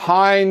all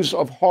kinds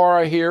of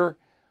horror here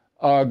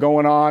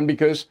going on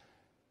because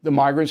the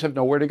migrants have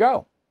nowhere to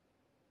go.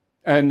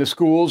 And the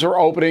schools are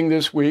opening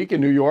this week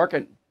in New York,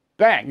 and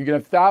bang, you're going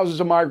to have thousands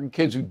of migrant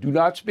kids who do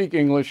not speak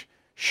English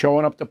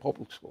showing up to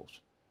public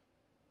schools.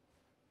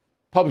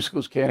 Public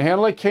schools can't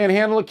handle it, can't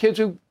handle the kids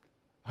who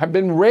have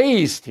been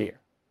raised here.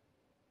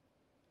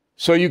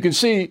 So you can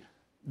see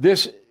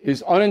this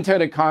is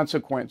unintended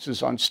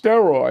consequences on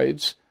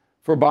steroids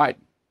for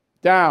Biden.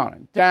 Down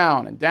and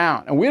down and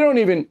down. And we don't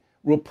even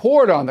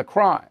report on the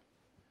crime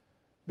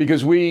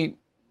because we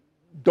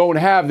don't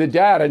have the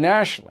data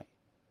nationally.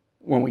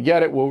 When we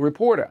get it, we'll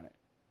report on it.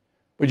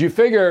 But you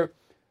figure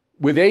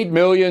with 8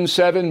 million,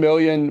 7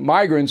 million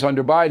migrants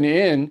under Biden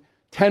in,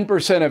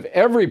 10% of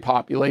every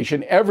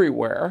population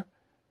everywhere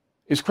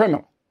is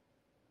criminal.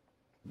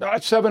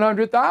 That's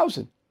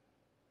 700,000.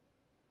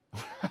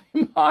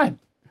 Come on.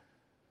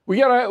 We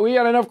got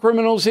enough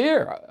criminals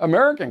here,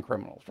 American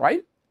criminals,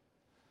 right?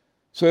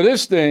 So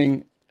this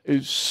thing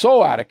is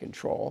so out of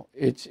control.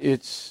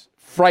 It's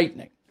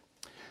frightening.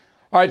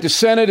 All right, the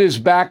Senate is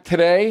back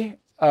today,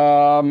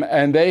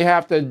 and they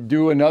have to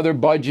do another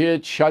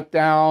budget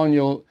shutdown.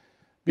 You'll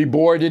be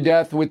bored to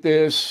death with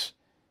this.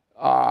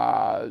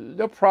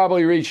 They'll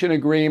probably reach an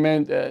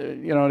agreement,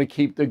 to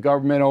keep the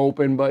government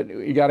open, but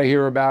you got to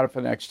hear about it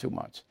for the next 2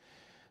 months.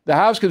 The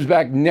House comes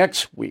back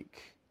next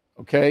week,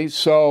 okay?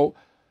 So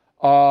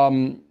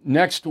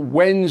next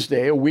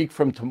Wednesday, a week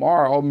from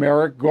tomorrow,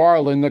 Merrick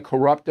Garland, the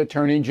corrupt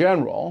Attorney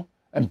General,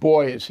 and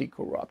boy, is he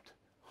corrupt.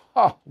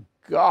 Oh,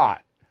 God.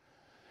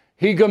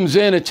 He comes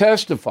in to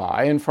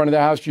testify in front of the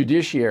House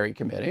Judiciary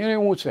Committee, and he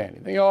won't say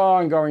anything. Oh,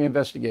 ongoing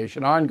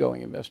investigation,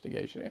 ongoing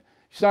investigation.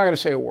 He's not going to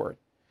say a word,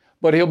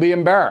 but he'll be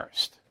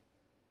embarrassed.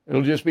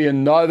 It'll just be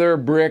another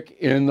brick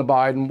in the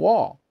Biden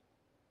wall.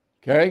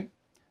 Okay?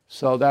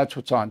 So that's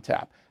what's on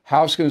tap.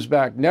 House comes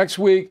back next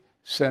week,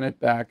 Senate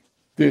back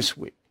this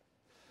week.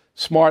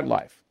 Smart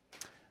life.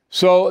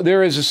 So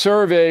there is a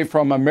survey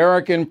from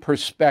American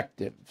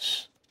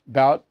Perspectives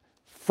about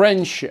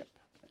friendship.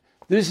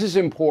 This is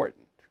important.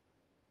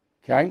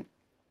 Okay?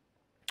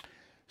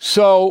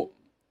 So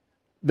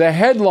the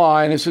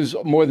headline, this is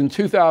more than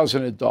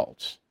 2,000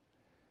 adults.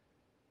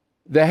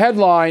 The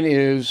headline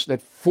is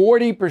that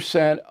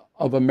 40%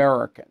 of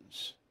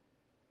Americans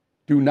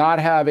do not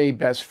have a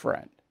best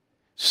friend.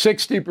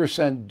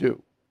 60%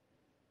 do.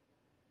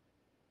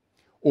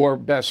 Or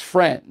best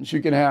friends.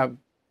 You can have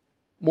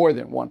more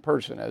than one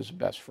person as a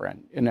best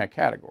friend in that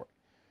category.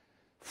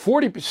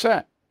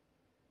 40%.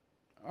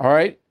 All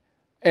right?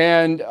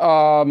 And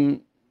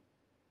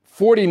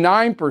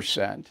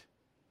 49%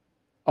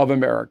 of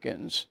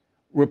Americans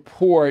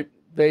report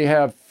they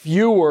have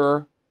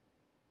fewer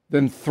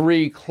than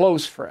 3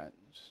 close friends.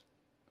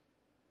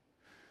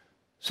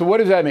 So what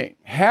does that mean?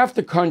 Half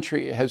the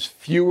country has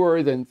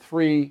fewer than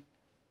 3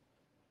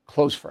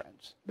 close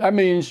friends. That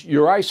means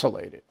you're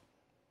isolated.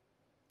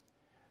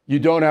 You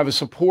don't have a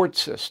support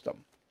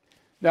system.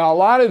 Now, a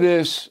lot of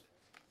this,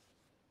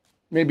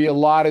 maybe a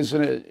lot is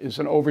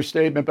an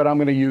overstatement, but I'm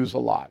going to use a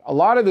lot. A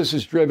lot of this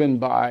is driven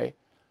by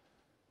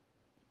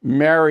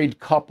married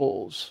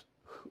couples.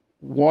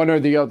 One or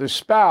the other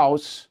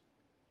spouse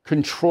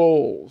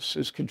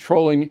is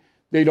controlling.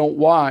 They don't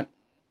want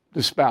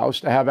the spouse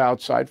to have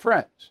outside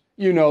friends.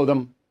 You know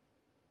them.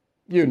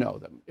 You know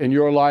them. In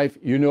your life,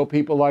 you know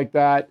people like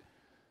that.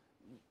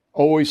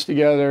 Always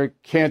together,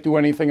 can't do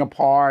anything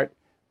apart,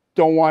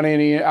 don't want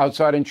any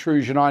outside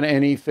intrusion on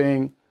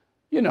anything.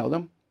 You know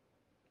them.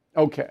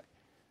 Okay.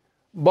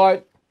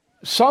 But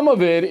some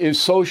of it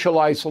is social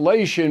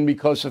isolation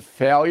because of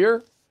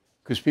failure,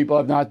 because people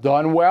have not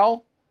done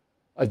well,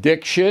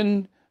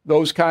 addiction,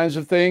 those kinds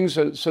of things,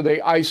 so they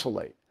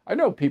isolate. I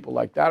know people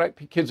like that,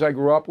 kids I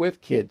grew up with,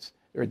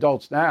 they're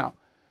adults now,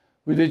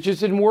 who it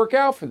just didn't work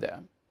out for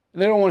them.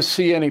 And they don't want to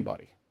see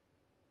anybody.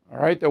 All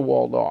right, they're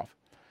walled off.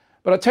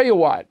 But I'll tell you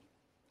what,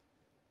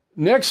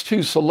 next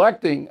to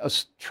selecting a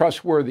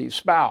trustworthy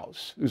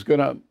spouse who's going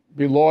to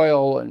be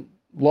loyal and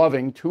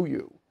loving to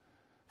you,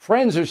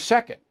 friends are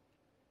second.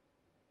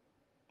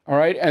 All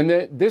right, and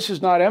this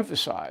is not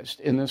emphasized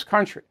in this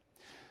country.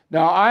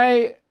 Now,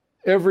 I,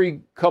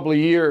 every couple of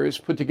years,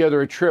 put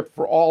together a trip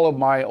for all of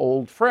my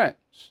old friends.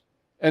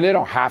 And they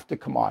don't have to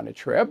come on a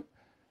trip,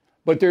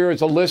 but there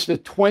is a list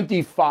of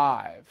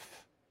 25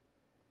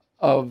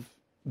 of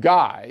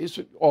guys,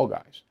 all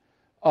guys,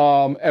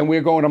 and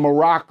we're going to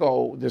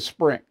Morocco this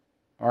spring.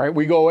 All right,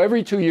 we go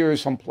every 2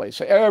 years someplace.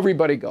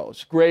 Everybody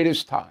goes,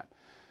 greatest time.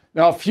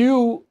 Now, a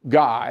few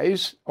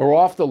guys are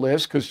off the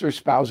list because their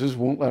spouses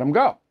won't let them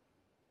go.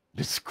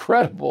 It's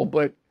incredible,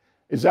 but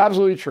it's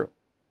absolutely true.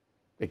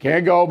 They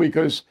can't go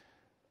because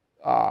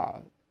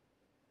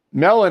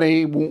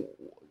Melanie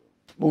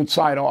won't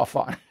sign off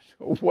on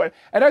it.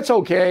 And that's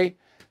okay.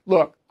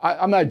 Look,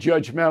 I'm not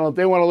judgmental. If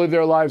they want to live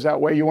their lives that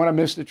way, you want to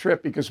miss the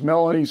trip because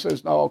Melanie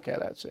says, no, okay,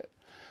 that's it.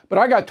 But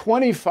I got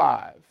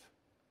 25,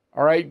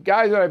 all right,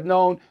 guys that I've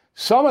known,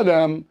 some of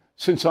them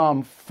since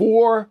I'm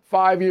 4,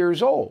 5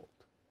 years old.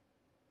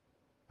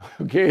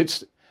 Okay,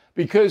 it's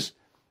because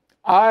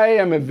I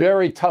am a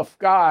very tough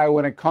guy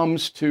when it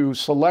comes to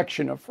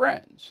selection of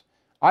friends.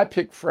 I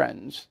pick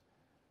friends,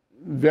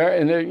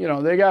 and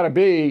they got to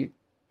be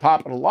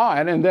top of the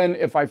line. And then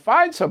if I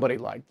find somebody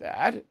like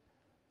that,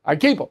 I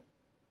keep them.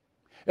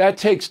 That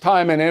takes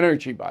time and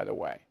energy, by the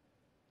way.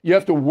 You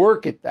have to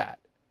work at that.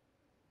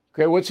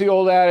 Okay, what's the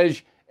old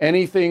adage?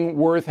 Anything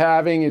worth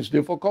having is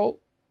difficult.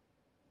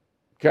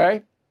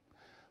 Okay?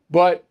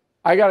 But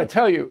I got to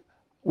tell you,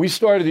 we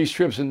started these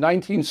trips in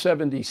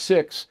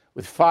 1976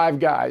 with 5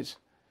 guys,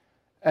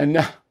 and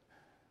now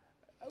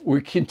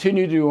we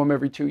continue to do them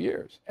every 2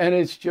 years. And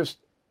it's just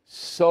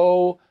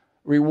so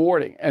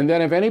rewarding. And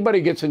then if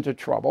anybody gets into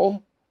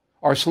trouble,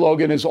 our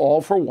slogan is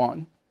all for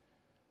one.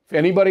 If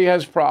anybody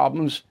has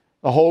problems,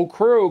 the whole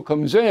crew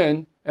comes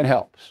in and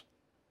helps.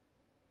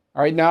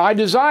 All right, now I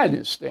designed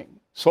this thing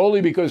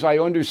solely because I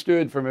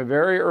understood from a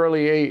very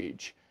early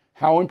age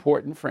how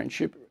important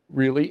friendship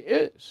really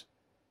is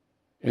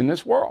in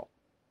this world.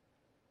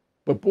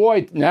 But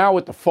boy, now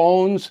with the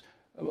phones,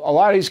 a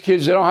lot of these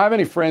kids, they don't have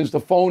any friends. The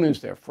phone is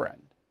their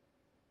friend.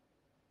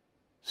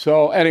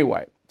 So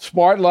anyway,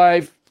 smart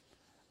life.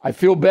 I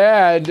feel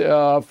bad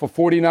for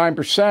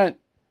 49%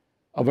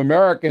 of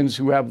Americans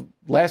who have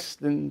less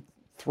than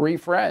 3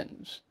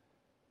 friends.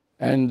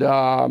 And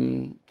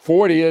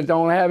 40 that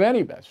don't have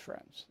any best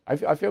friends.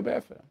 I feel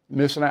bad for them,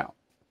 missing out.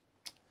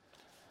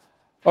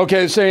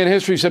 Okay, say in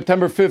history,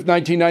 September 5th,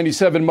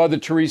 1997, Mother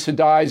Teresa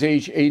dies,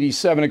 age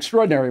 87,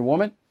 extraordinary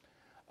woman.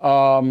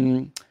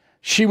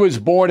 She was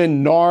born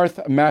in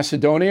North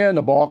Macedonia in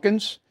the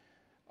Balkans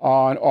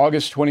on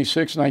August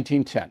 26,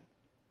 1910.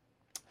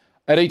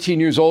 At 18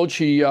 years old,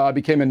 she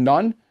became a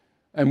nun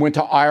and went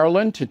to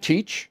Ireland to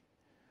teach.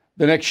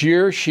 The next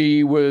year,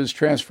 she was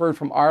transferred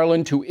from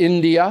Ireland to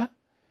India,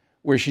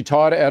 where she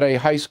taught at a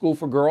high school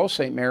for girls,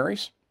 St.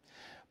 Mary's.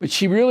 But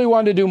she really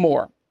wanted to do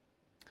more.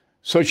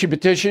 So she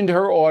petitioned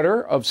her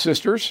order of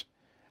sisters,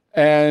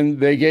 and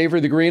they gave her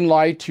the green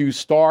light to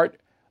start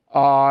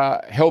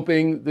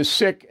helping the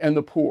sick and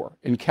the poor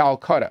in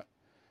Calcutta.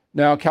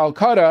 Now,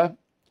 Calcutta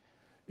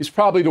is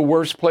probably the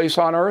worst place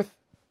on earth.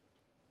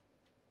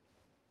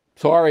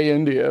 Sorry,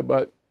 India,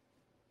 but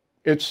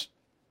it's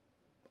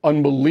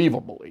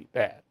unbelievably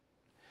bad.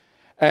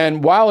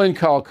 And while in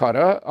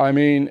Calcutta, I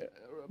mean,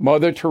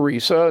 Mother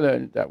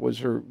Teresa, that was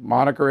her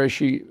moniker as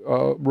she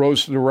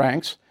rose to the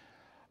ranks,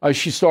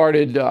 she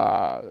started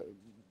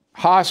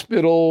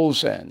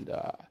hospitals and,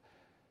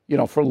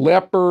 for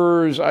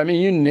lepers, I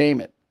mean, you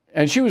name it.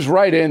 And she was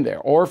right in there.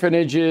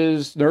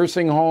 Orphanages,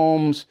 nursing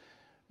homes,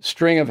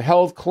 string of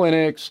health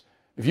clinics.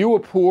 If you were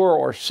poor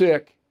or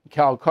sick in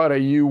Calcutta,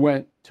 you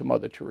went to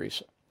Mother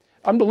Teresa.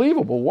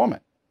 Unbelievable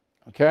woman,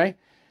 okay?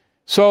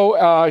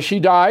 So she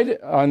died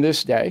on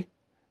this day,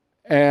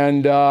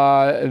 and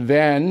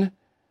then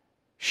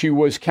she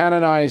was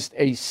canonized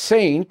a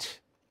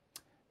saint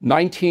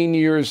 19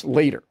 years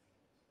later,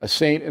 a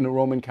saint in the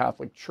Roman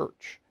Catholic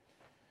Church.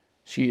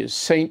 She is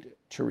Saint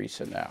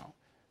Teresa now.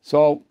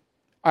 So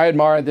I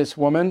admire this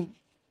woman.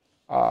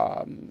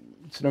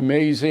 It's an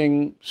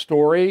amazing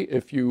story.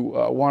 If you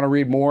want to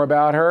read more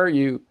about her,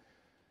 the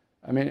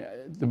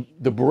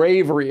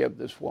bravery of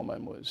this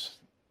woman was,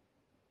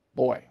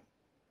 boy,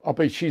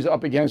 she's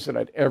up against it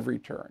at every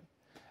turn.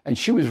 And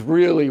she was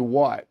really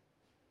what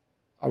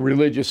a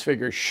religious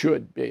figure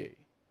should be.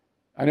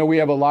 I know we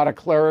have a lot of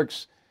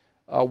clerics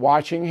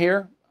watching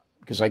here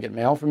because I get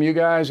mail from you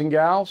guys and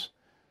gals.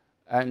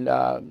 And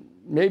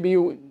maybe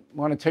you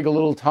want to take a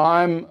little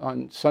time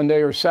on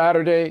Sunday or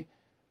Saturday,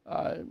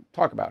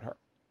 talk about her.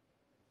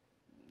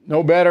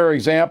 No better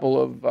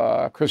example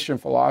of Christian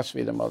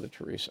philosophy than Mother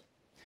Teresa.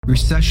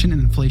 Recession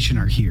and inflation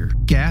are here.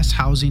 Gas,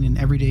 housing, and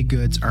everyday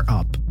goods are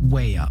up,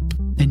 way up.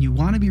 And you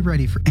want to be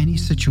ready for any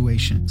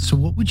situation. So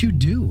what would you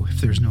do if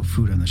there's no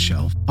food on the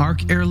shelf?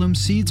 ARC Heirloom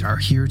Seeds are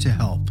here to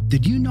help.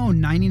 Did you know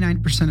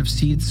 99% of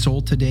seeds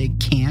sold today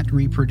can't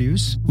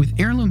reproduce? With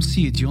Heirloom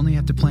Seeds, you only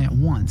have to plant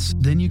once.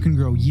 Then you can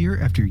grow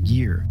year after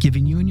year,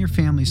 giving you and your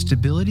family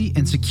stability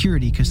and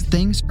security because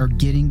things are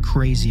getting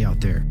crazy out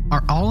there.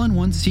 Our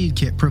all-in-one seed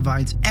kit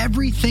provides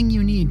everything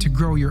you need to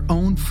grow your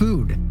own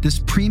food. This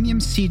premium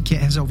seed kit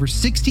has over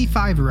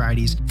 65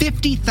 varieties,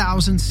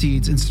 50,000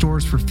 seeds in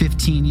stores for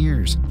 15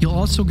 years. You'll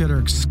also get our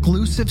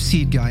exclusive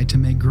seed guide to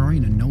make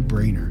growing a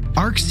no-brainer.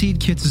 ARC Seed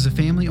Kits is a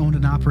family-owned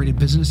and operated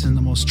business and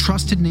the most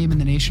trusted name in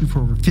the nation for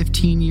over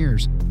 15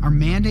 years. Our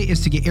mandate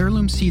is to get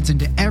heirloom seeds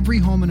into every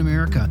home in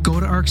America. Go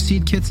to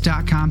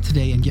arcseedkits.com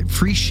today and get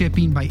free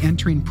shipping by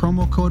entering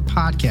promo code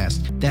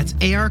podcast. That's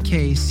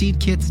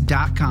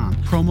arcseedkits.com,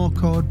 promo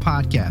code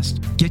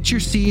podcast. Get your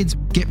seeds,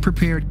 get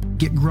prepared,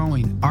 get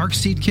growing.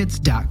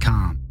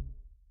 arcseedkits.com.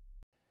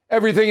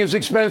 Everything is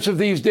expensive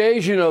these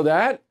days, you know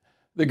that.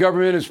 The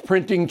government is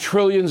printing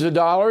trillions of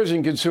dollars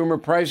and consumer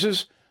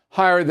prices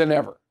higher than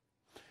ever.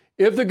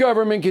 If the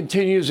government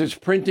continues its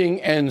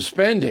printing and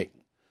spending,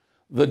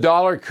 the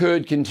dollar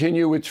could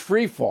continue its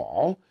free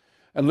fall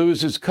and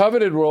lose its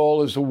coveted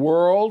role as the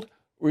world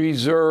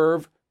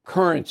reserve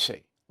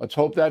currency. Let's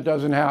hope that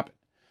doesn't happen.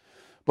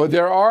 But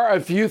there are a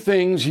few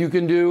things you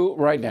can do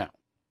right now.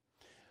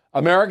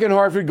 American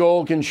Hartford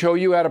Gold can show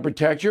you how to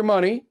protect your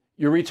money,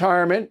 your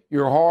retirement,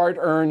 your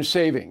hard-earned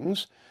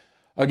savings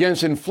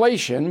against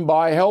inflation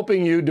by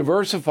helping you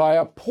diversify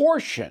a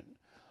portion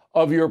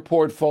of your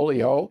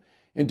portfolio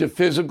into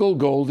physical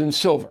gold and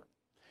silver.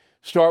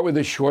 Start with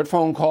a short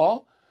phone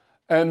call,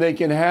 and they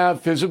can have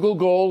physical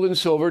gold and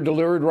silver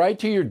delivered right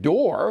to your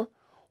door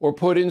or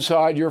put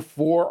inside your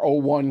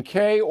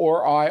 401k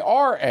or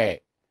IRA.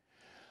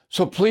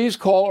 So please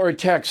call or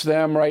text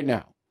them right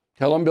now.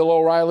 Tell them Bill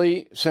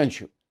O'Reilly sent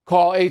you.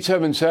 Call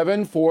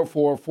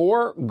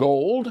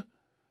 877-444-GOLD,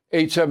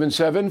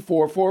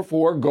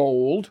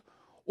 877-444-GOLD,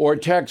 or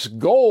text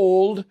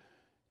GOLD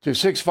to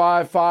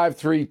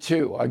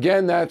 65532.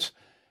 Again, that's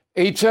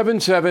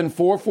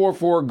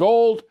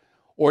 877-444-GOLD,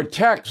 or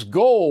text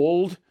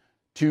GOLD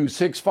to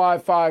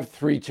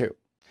 65532.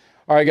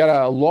 All right, I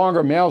got a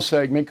longer mail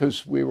segment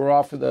because we were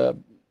off for the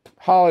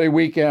holiday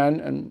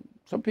weekend, and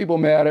some people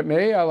mad at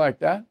me. I like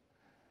that.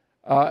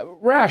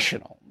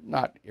 Rational,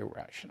 not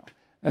irrational.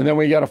 And then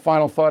we got a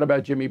final thought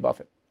about Jimmy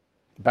Buffett.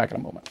 Back in a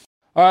moment.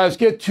 All right, let's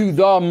get to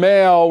the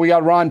mail. We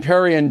got Ron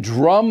Perry in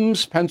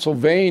Drums,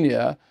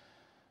 Pennsylvania.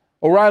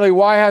 O'Reilly,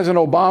 why hasn't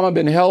Obama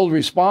been held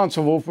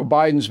responsible for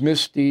Biden's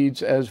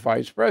misdeeds as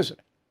vice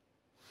president?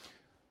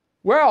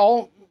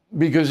 Well,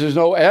 because there's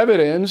no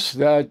evidence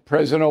that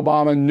President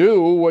Obama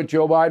knew what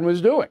Joe Biden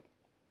was doing.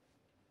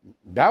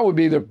 That would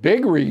be the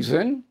big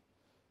reason.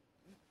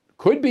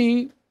 Could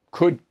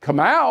come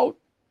out,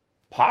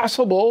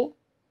 possible.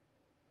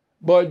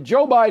 But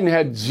Joe Biden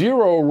had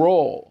zero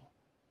role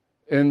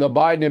in the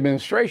Biden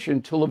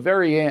administration till the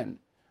very end,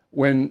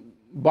 when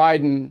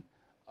Biden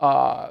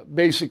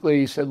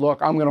basically said,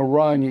 look, I'm going to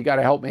run. You got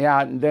to help me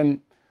out. And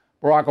then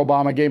Barack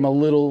Obama gave him a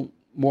little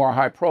more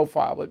high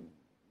profile. But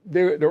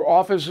their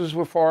offices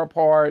were far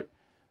apart.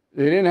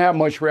 They didn't have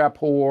much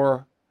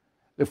rapport.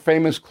 The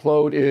famous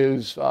quote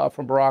is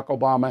from Barack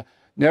Obama,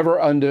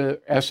 never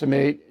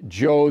underestimate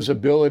Joe's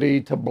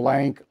ability to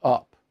blank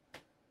up.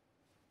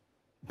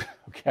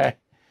 Okay?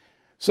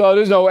 So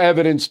there's no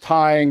evidence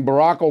tying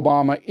Barack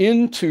Obama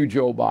into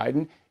Joe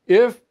Biden.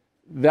 If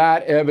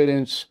that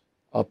evidence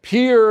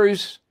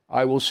appears,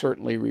 I will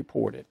certainly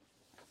report it.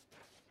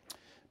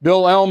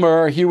 Bill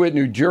Elmer, Hewitt,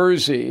 New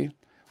Jersey,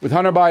 with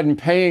Hunter Biden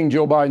paying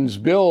Joe Biden's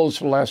bills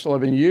for the last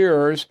 11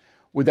 years,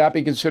 would that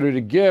be considered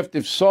a gift?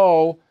 If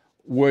so,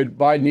 would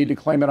Biden need to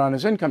claim it on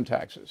his income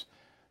taxes?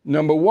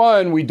 Number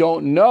one, we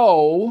don't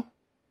know.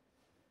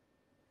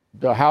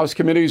 The House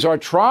committees are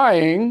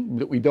trying,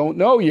 but we don't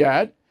know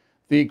yet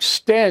the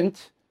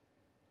extent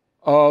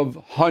of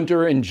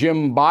Hunter and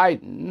Jim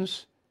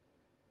Biden's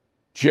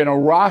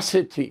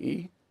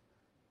generosity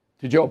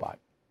to Joe Biden.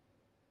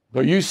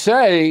 So you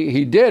say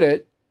he did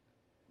it,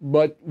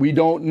 but we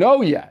don't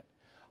know yet.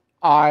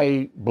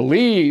 I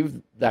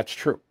believe that's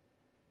true.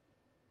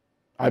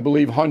 I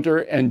believe Hunter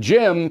and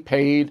Jim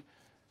paid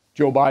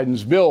Joe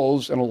Biden's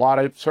bills in a lot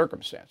of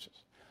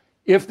circumstances.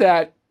 If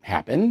that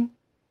happened,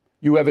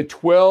 you have a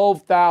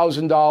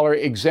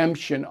 $12,000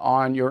 exemption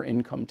on your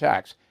income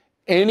tax.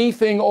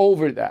 Anything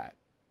over that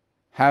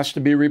has to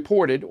be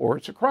reported or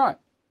it's a crime.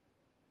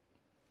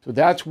 So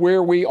that's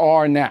where we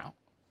are now.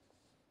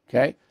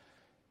 Okay?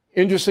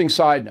 Interesting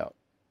side note.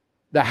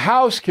 The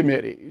House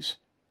committees,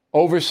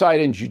 oversight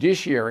and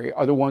judiciary,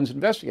 are the ones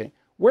investigating.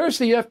 Where's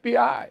the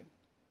FBI?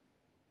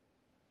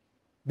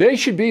 They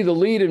should be the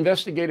lead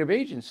investigative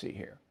agency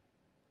here.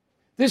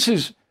 This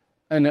is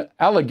an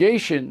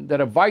allegation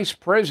that a vice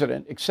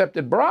president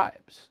accepted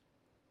bribes.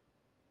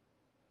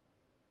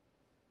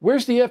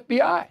 Where's the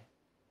FBI?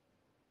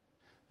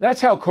 That's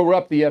how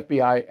corrupt the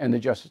FBI and the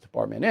Justice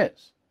Department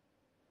is.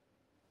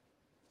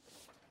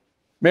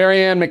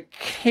 Marianne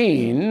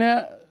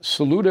McCain,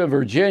 Saluda,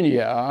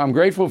 Virginia. I'm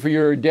grateful for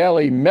your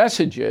daily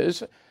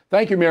messages.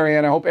 Thank you,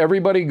 Marianne. I hope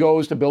everybody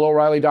goes to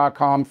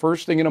BillO'Reilly.com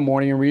first thing in the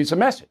morning and reads a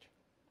message.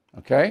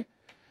 Okay?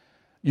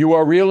 You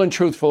are real and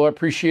truthful. I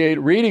appreciate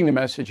reading the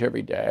message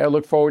every day. I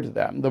look forward to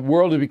them. The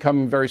world has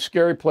become a very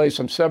scary place.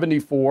 I'm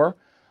 74.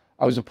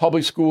 I was a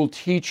public school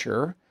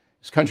teacher.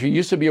 This country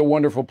used to be a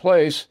wonderful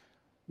place.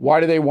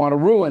 Why do they want to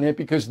ruin it?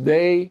 Because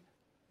they,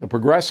 the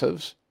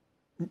progressives,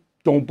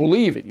 don't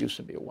believe it used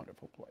to be a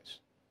wonderful place.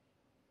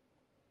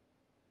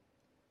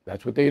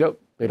 That's what they don't.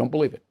 They don't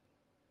believe it.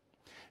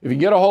 If you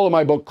get a hold of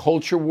my book,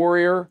 Culture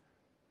Warrior,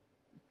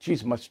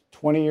 geez, it must be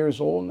 20 years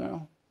old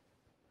now.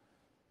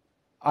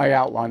 I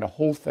outlined a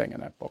whole thing in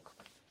that book.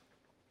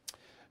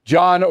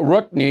 John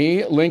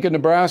Rookney, Lincoln,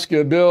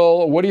 Nebraska.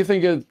 Bill, what do you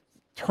think of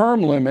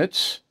term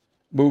limits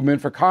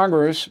movement for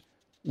Congress?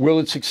 Will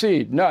it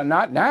succeed? No,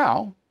 not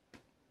now.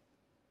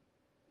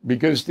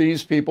 Because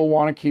these people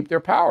want to keep their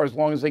power as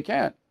long as they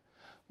can.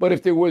 But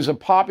if there was a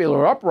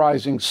popular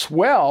uprising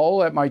swell,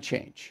 that might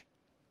change.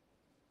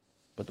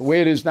 But the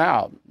way it is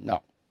now,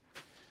 no.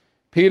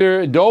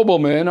 Peter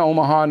Dobelman,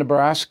 Omaha,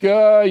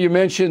 Nebraska. You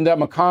mentioned that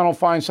McConnell,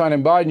 Feinstein,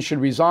 and Biden should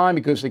resign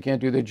because they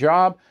can't do their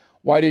job.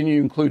 Why didn't you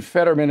include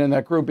Fetterman in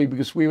that group?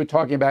 Because we were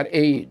talking about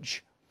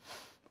age,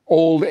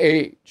 old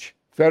age.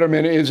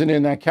 Fetterman isn't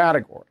in that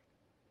category.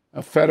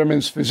 Now,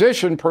 Fetterman's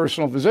physician,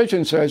 personal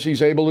physician, says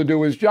he's able to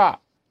do his job.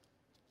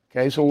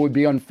 Okay, so it would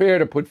be unfair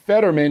to put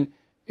Fetterman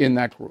in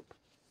that group.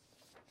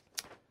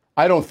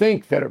 I don't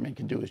think Fetterman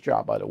can do his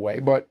job, by the way,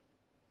 but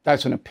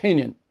that's an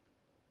opinion.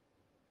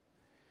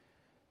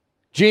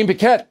 Jean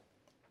Paquette,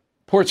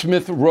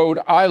 Portsmouth, Rhode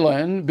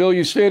Island. Bill,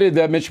 you stated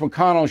that Mitch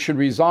McConnell should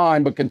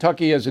resign, but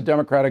Kentucky has a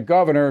Democratic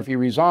governor. If he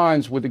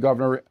resigns, would the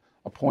governor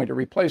appoint a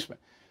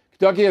replacement?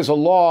 Kentucky has a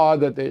law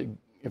that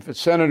if a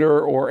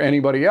senator or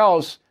anybody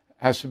else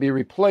has to be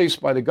replaced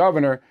by the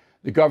governor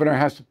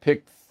has to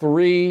pick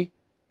 3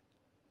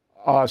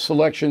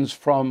 selections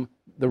from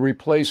the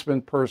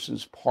replacement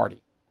person's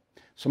party.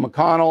 So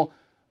McConnell,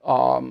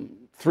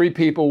 3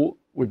 people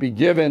would be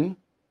given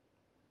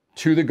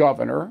to the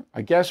governor,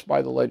 I guess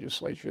by the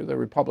legislature, the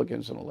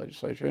Republicans in the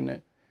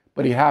legislature,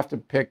 but he'd have to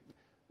pick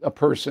a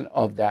person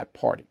of that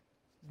party.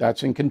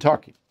 That's in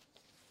Kentucky.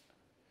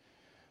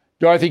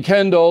 Dorothy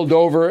Kendall,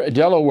 Dover,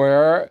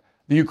 Delaware.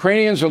 The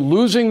Ukrainians are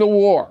losing the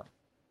war.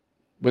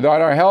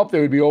 Without our help,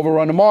 they would be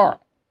overrun tomorrow.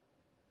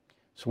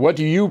 So what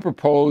do you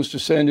propose to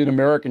send in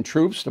American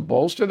troops to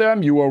bolster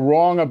them? You are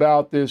wrong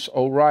about this,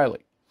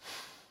 O'Reilly.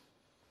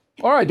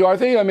 All right,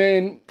 Dorothy, I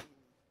mean,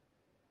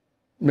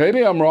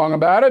 maybe I'm wrong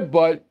about it,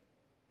 but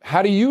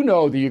how do you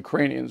know the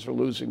Ukrainians are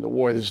losing the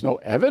war? There's no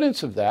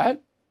evidence of that.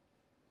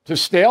 It's a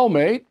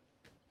stalemate.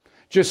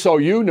 Just so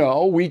you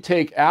know, we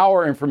take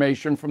our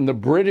information from the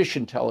British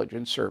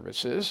intelligence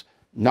services,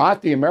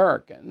 not the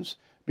Americans,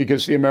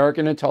 because the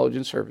American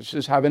intelligence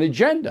services have an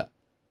agenda.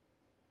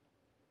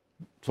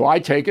 So I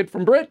take it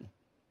from Britain.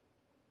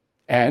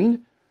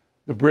 And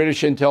the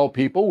British intel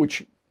people,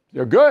 which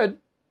they're good,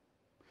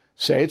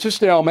 say it's a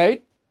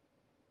stalemate.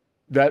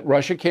 that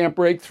Russia can't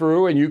break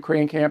through and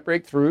Ukraine can't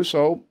break through,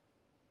 so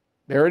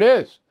there it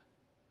is.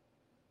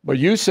 But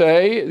you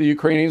say the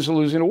Ukrainians are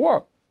losing the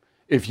war.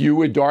 If you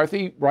would,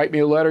 Dorothy, write me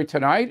a letter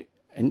tonight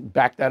and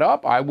back that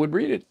up, I would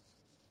read it.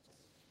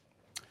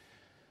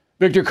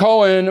 Victor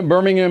Cohen,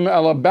 Birmingham,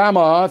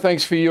 Alabama,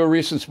 thanks for your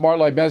recent Smart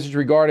Life message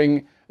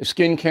regarding a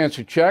skin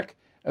cancer check.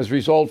 As a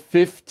result,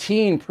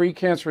 15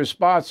 precancerous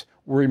spots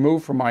were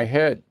removed from my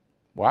head.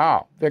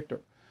 Wow,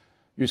 Victor,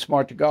 you're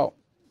smart to go.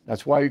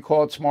 That's why you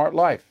call it Smart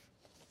Life.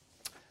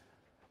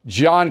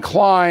 John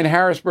Klein,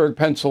 Harrisburg,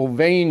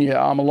 Pennsylvania.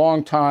 I'm a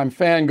longtime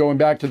fan going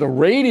back to the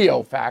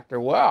Radio Factor.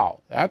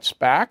 Wow, that's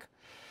back.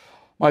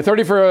 My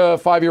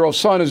 35-year-old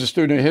son is a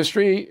student of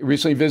history.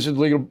 Recently visited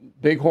Legal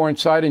Bighorn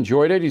site,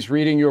 enjoyed it. He's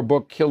reading your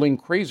book, Killing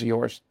Crazy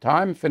Horse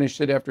Time, finished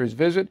it after his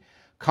visit,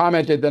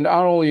 commented that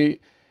not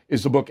only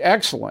is the book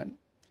excellent,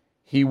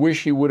 he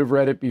wished he would have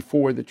read it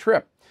before the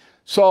trip.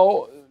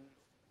 So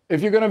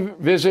if you're going to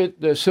visit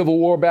the Civil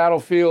War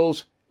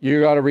battlefields, you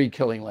got to read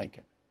Killing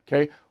Lincoln,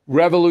 okay?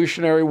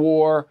 Revolutionary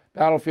War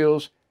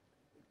battlefields,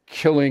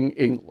 Killing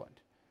England.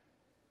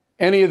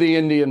 Any of the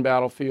Indian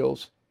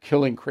battlefields,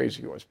 Killing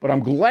Crazy Horse. But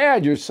I'm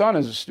glad your son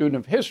is a student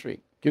of history.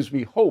 Gives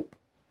me hope.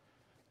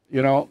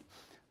 You know,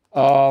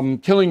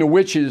 Killing the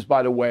Witches,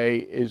 by the way,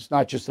 is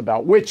not just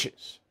about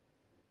witches.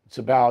 It's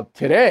about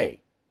today.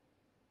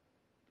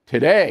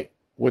 Today,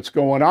 what's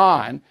going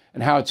on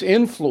and how it's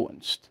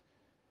influenced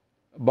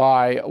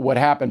by what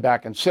happened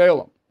back in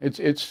Salem.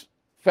 It's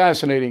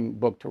fascinating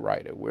book to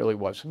write. It really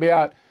was. It'll be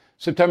out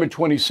September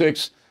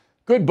 26th.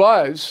 Good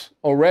buzz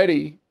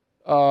already.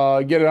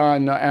 Get it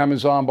on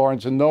Amazon,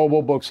 Barnes &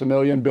 Noble, Books A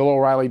Million,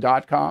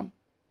 BillO'Reilly.com.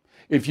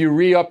 If you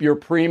re-up your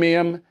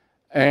premium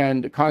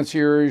and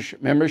concierge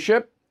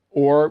membership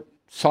or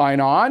sign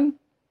on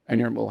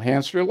and it will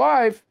enhance your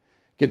life,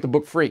 get the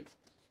book free.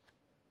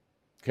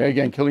 Okay,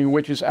 again, Killing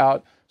Witches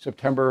out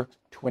September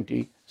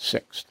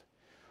 26th.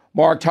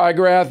 Mark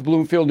Tigrath,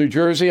 Bloomfield, New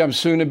Jersey. I'm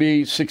soon to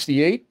be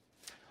 68.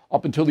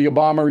 Up until the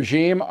Obama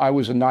regime, I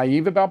was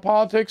naive about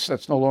politics.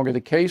 That's no longer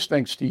the case,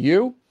 thanks to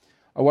you.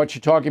 I watch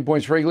your talking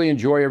points regularly,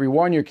 enjoy every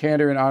one. Your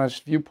candor and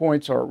honest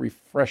viewpoints are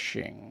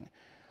refreshing.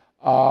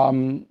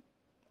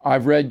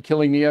 I've read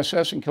Killing the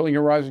SS and Killing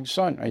Your Rising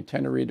Sun. I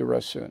intend to read the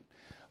rest soon.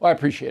 Well, I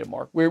appreciate it,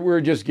 Mark.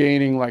 We're just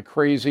gaining like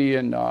crazy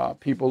and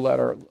people that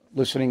are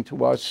listening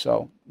to us,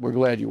 so we're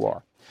glad you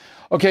are.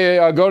 Okay,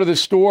 go to the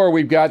store.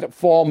 We've got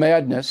Fall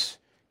Madness,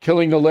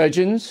 Killing the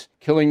Legends,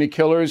 Killing the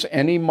Killers,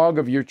 any mug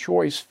of your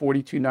choice,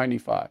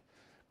 $42.95.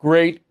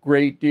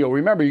 Great deal.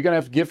 Remember, you're going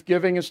to have gift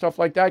giving and stuff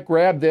like that.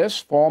 Grab this,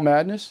 Fall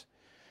Madness.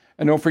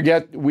 And don't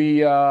forget,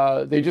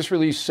 they just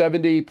released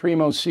 70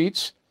 Primo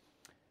seats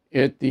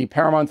at the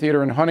Paramount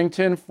Theater in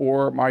Huntington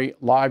for my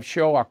live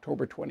show,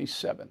 October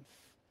 27th.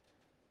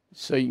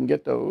 So you can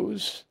get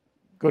those.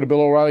 Go to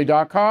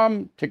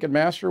BillO'Reilly.com,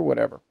 Ticketmaster,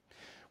 whatever.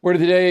 Word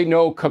of the day,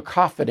 no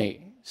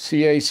cacophony.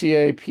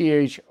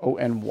 CACAPHONY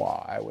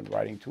when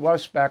writing to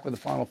us. Back with a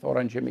final thought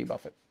on Jimmy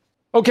Buffett.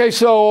 Okay,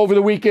 so over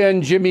the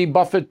weekend, Jimmy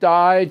Buffett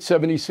died,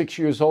 76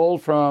 years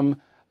old, from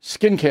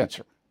skin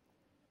cancer.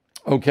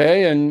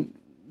 Okay, and,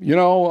 you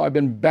know, I've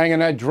been banging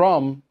that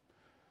drum.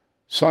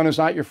 Sun is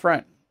not your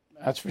friend,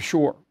 that's for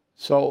sure.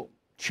 So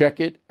check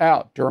it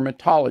out,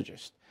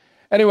 dermatologist.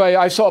 Anyway,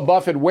 I saw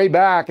Buffett way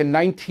back in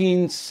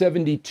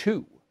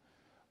 1972.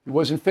 He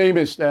wasn't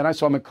famous then. I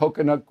saw him at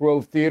Coconut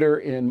Grove Theater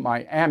in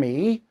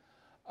Miami.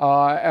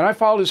 And I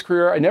followed his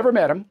career. I never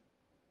met him,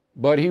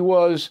 but he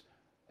was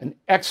an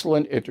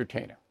excellent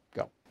entertainer.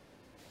 Go.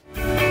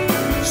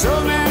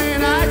 So many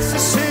nights I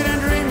sit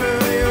and dream of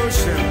the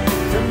ocean.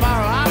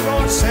 Tomorrow I'm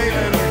going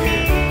sailing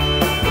again.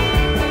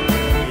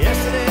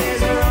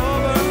 Yesterday's are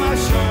over my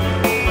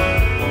shoulder.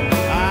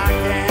 I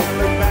can't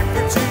look back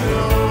for too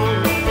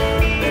long.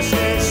 There's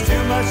just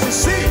too much to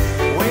see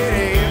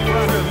waiting in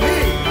front of me,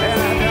 and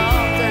I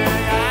don't think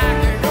I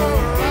can go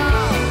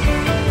wrong.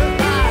 But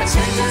my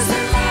changes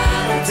in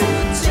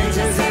latitude,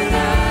 changes in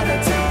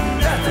attitude,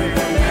 nothing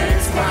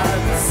remains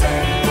quite the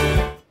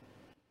same.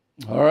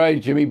 All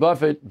right, Jimmy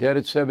Buffett, dead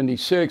at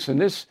 76.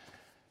 And this,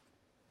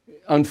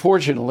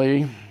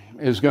 unfortunately,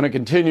 is going to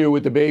continue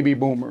with the baby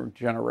boomer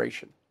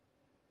generation.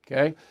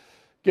 Okay?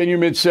 Get in your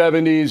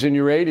mid-70s and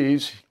your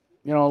 80s,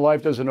 you know,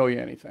 life doesn't owe you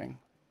anything.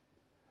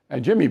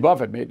 And Jimmy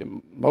Buffett made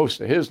the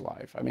most of his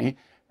life. I mean,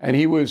 and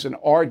he was an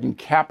ardent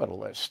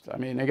capitalist. I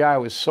mean, the guy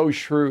was so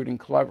shrewd and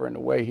clever in the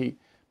way he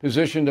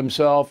positioned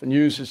himself and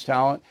used his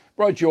talent,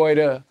 brought joy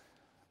to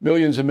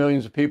millions and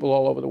millions of people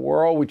all over the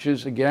world, which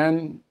is,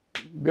 again,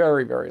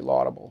 very, very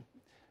laudable.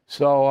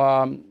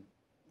 So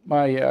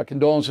my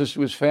condolences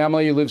to his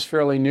family. He lives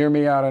fairly near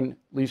me out at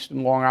least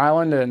in Long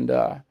Island. And,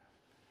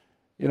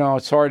 you know,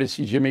 it's hard to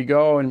see Jimmy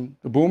go. And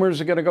the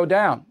boomers are going to go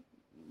down,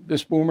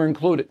 this boomer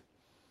included.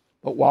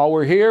 But while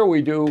we're here,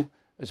 we do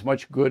as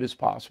much good as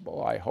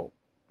possible, I hope.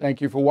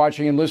 Thank you for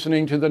watching and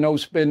listening to the No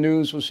Spin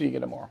News. We'll see you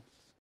tomorrow.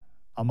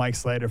 I'm Mike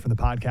Slater from the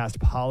podcast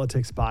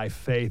Politics by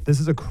Faith. This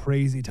is a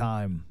crazy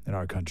time in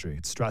our country.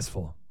 It's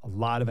stressful, a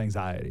lot of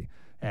anxiety,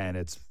 and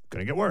it's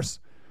going to get worse.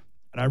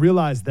 And I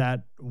realized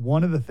that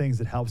one of the things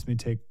that helps me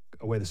take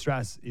away the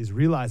stress is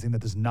realizing that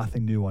there's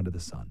nothing new under the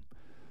sun.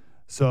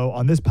 So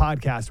on this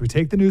podcast, we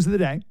take the news of the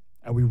day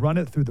and we run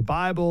it through the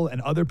Bible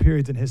and other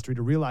periods in history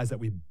to realize that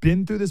we've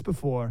been through this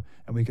before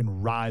and we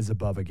can rise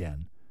above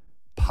again.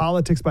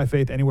 Politics by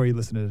Faith, anywhere you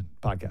listen to the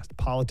podcast.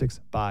 Politics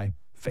by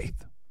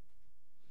Faith.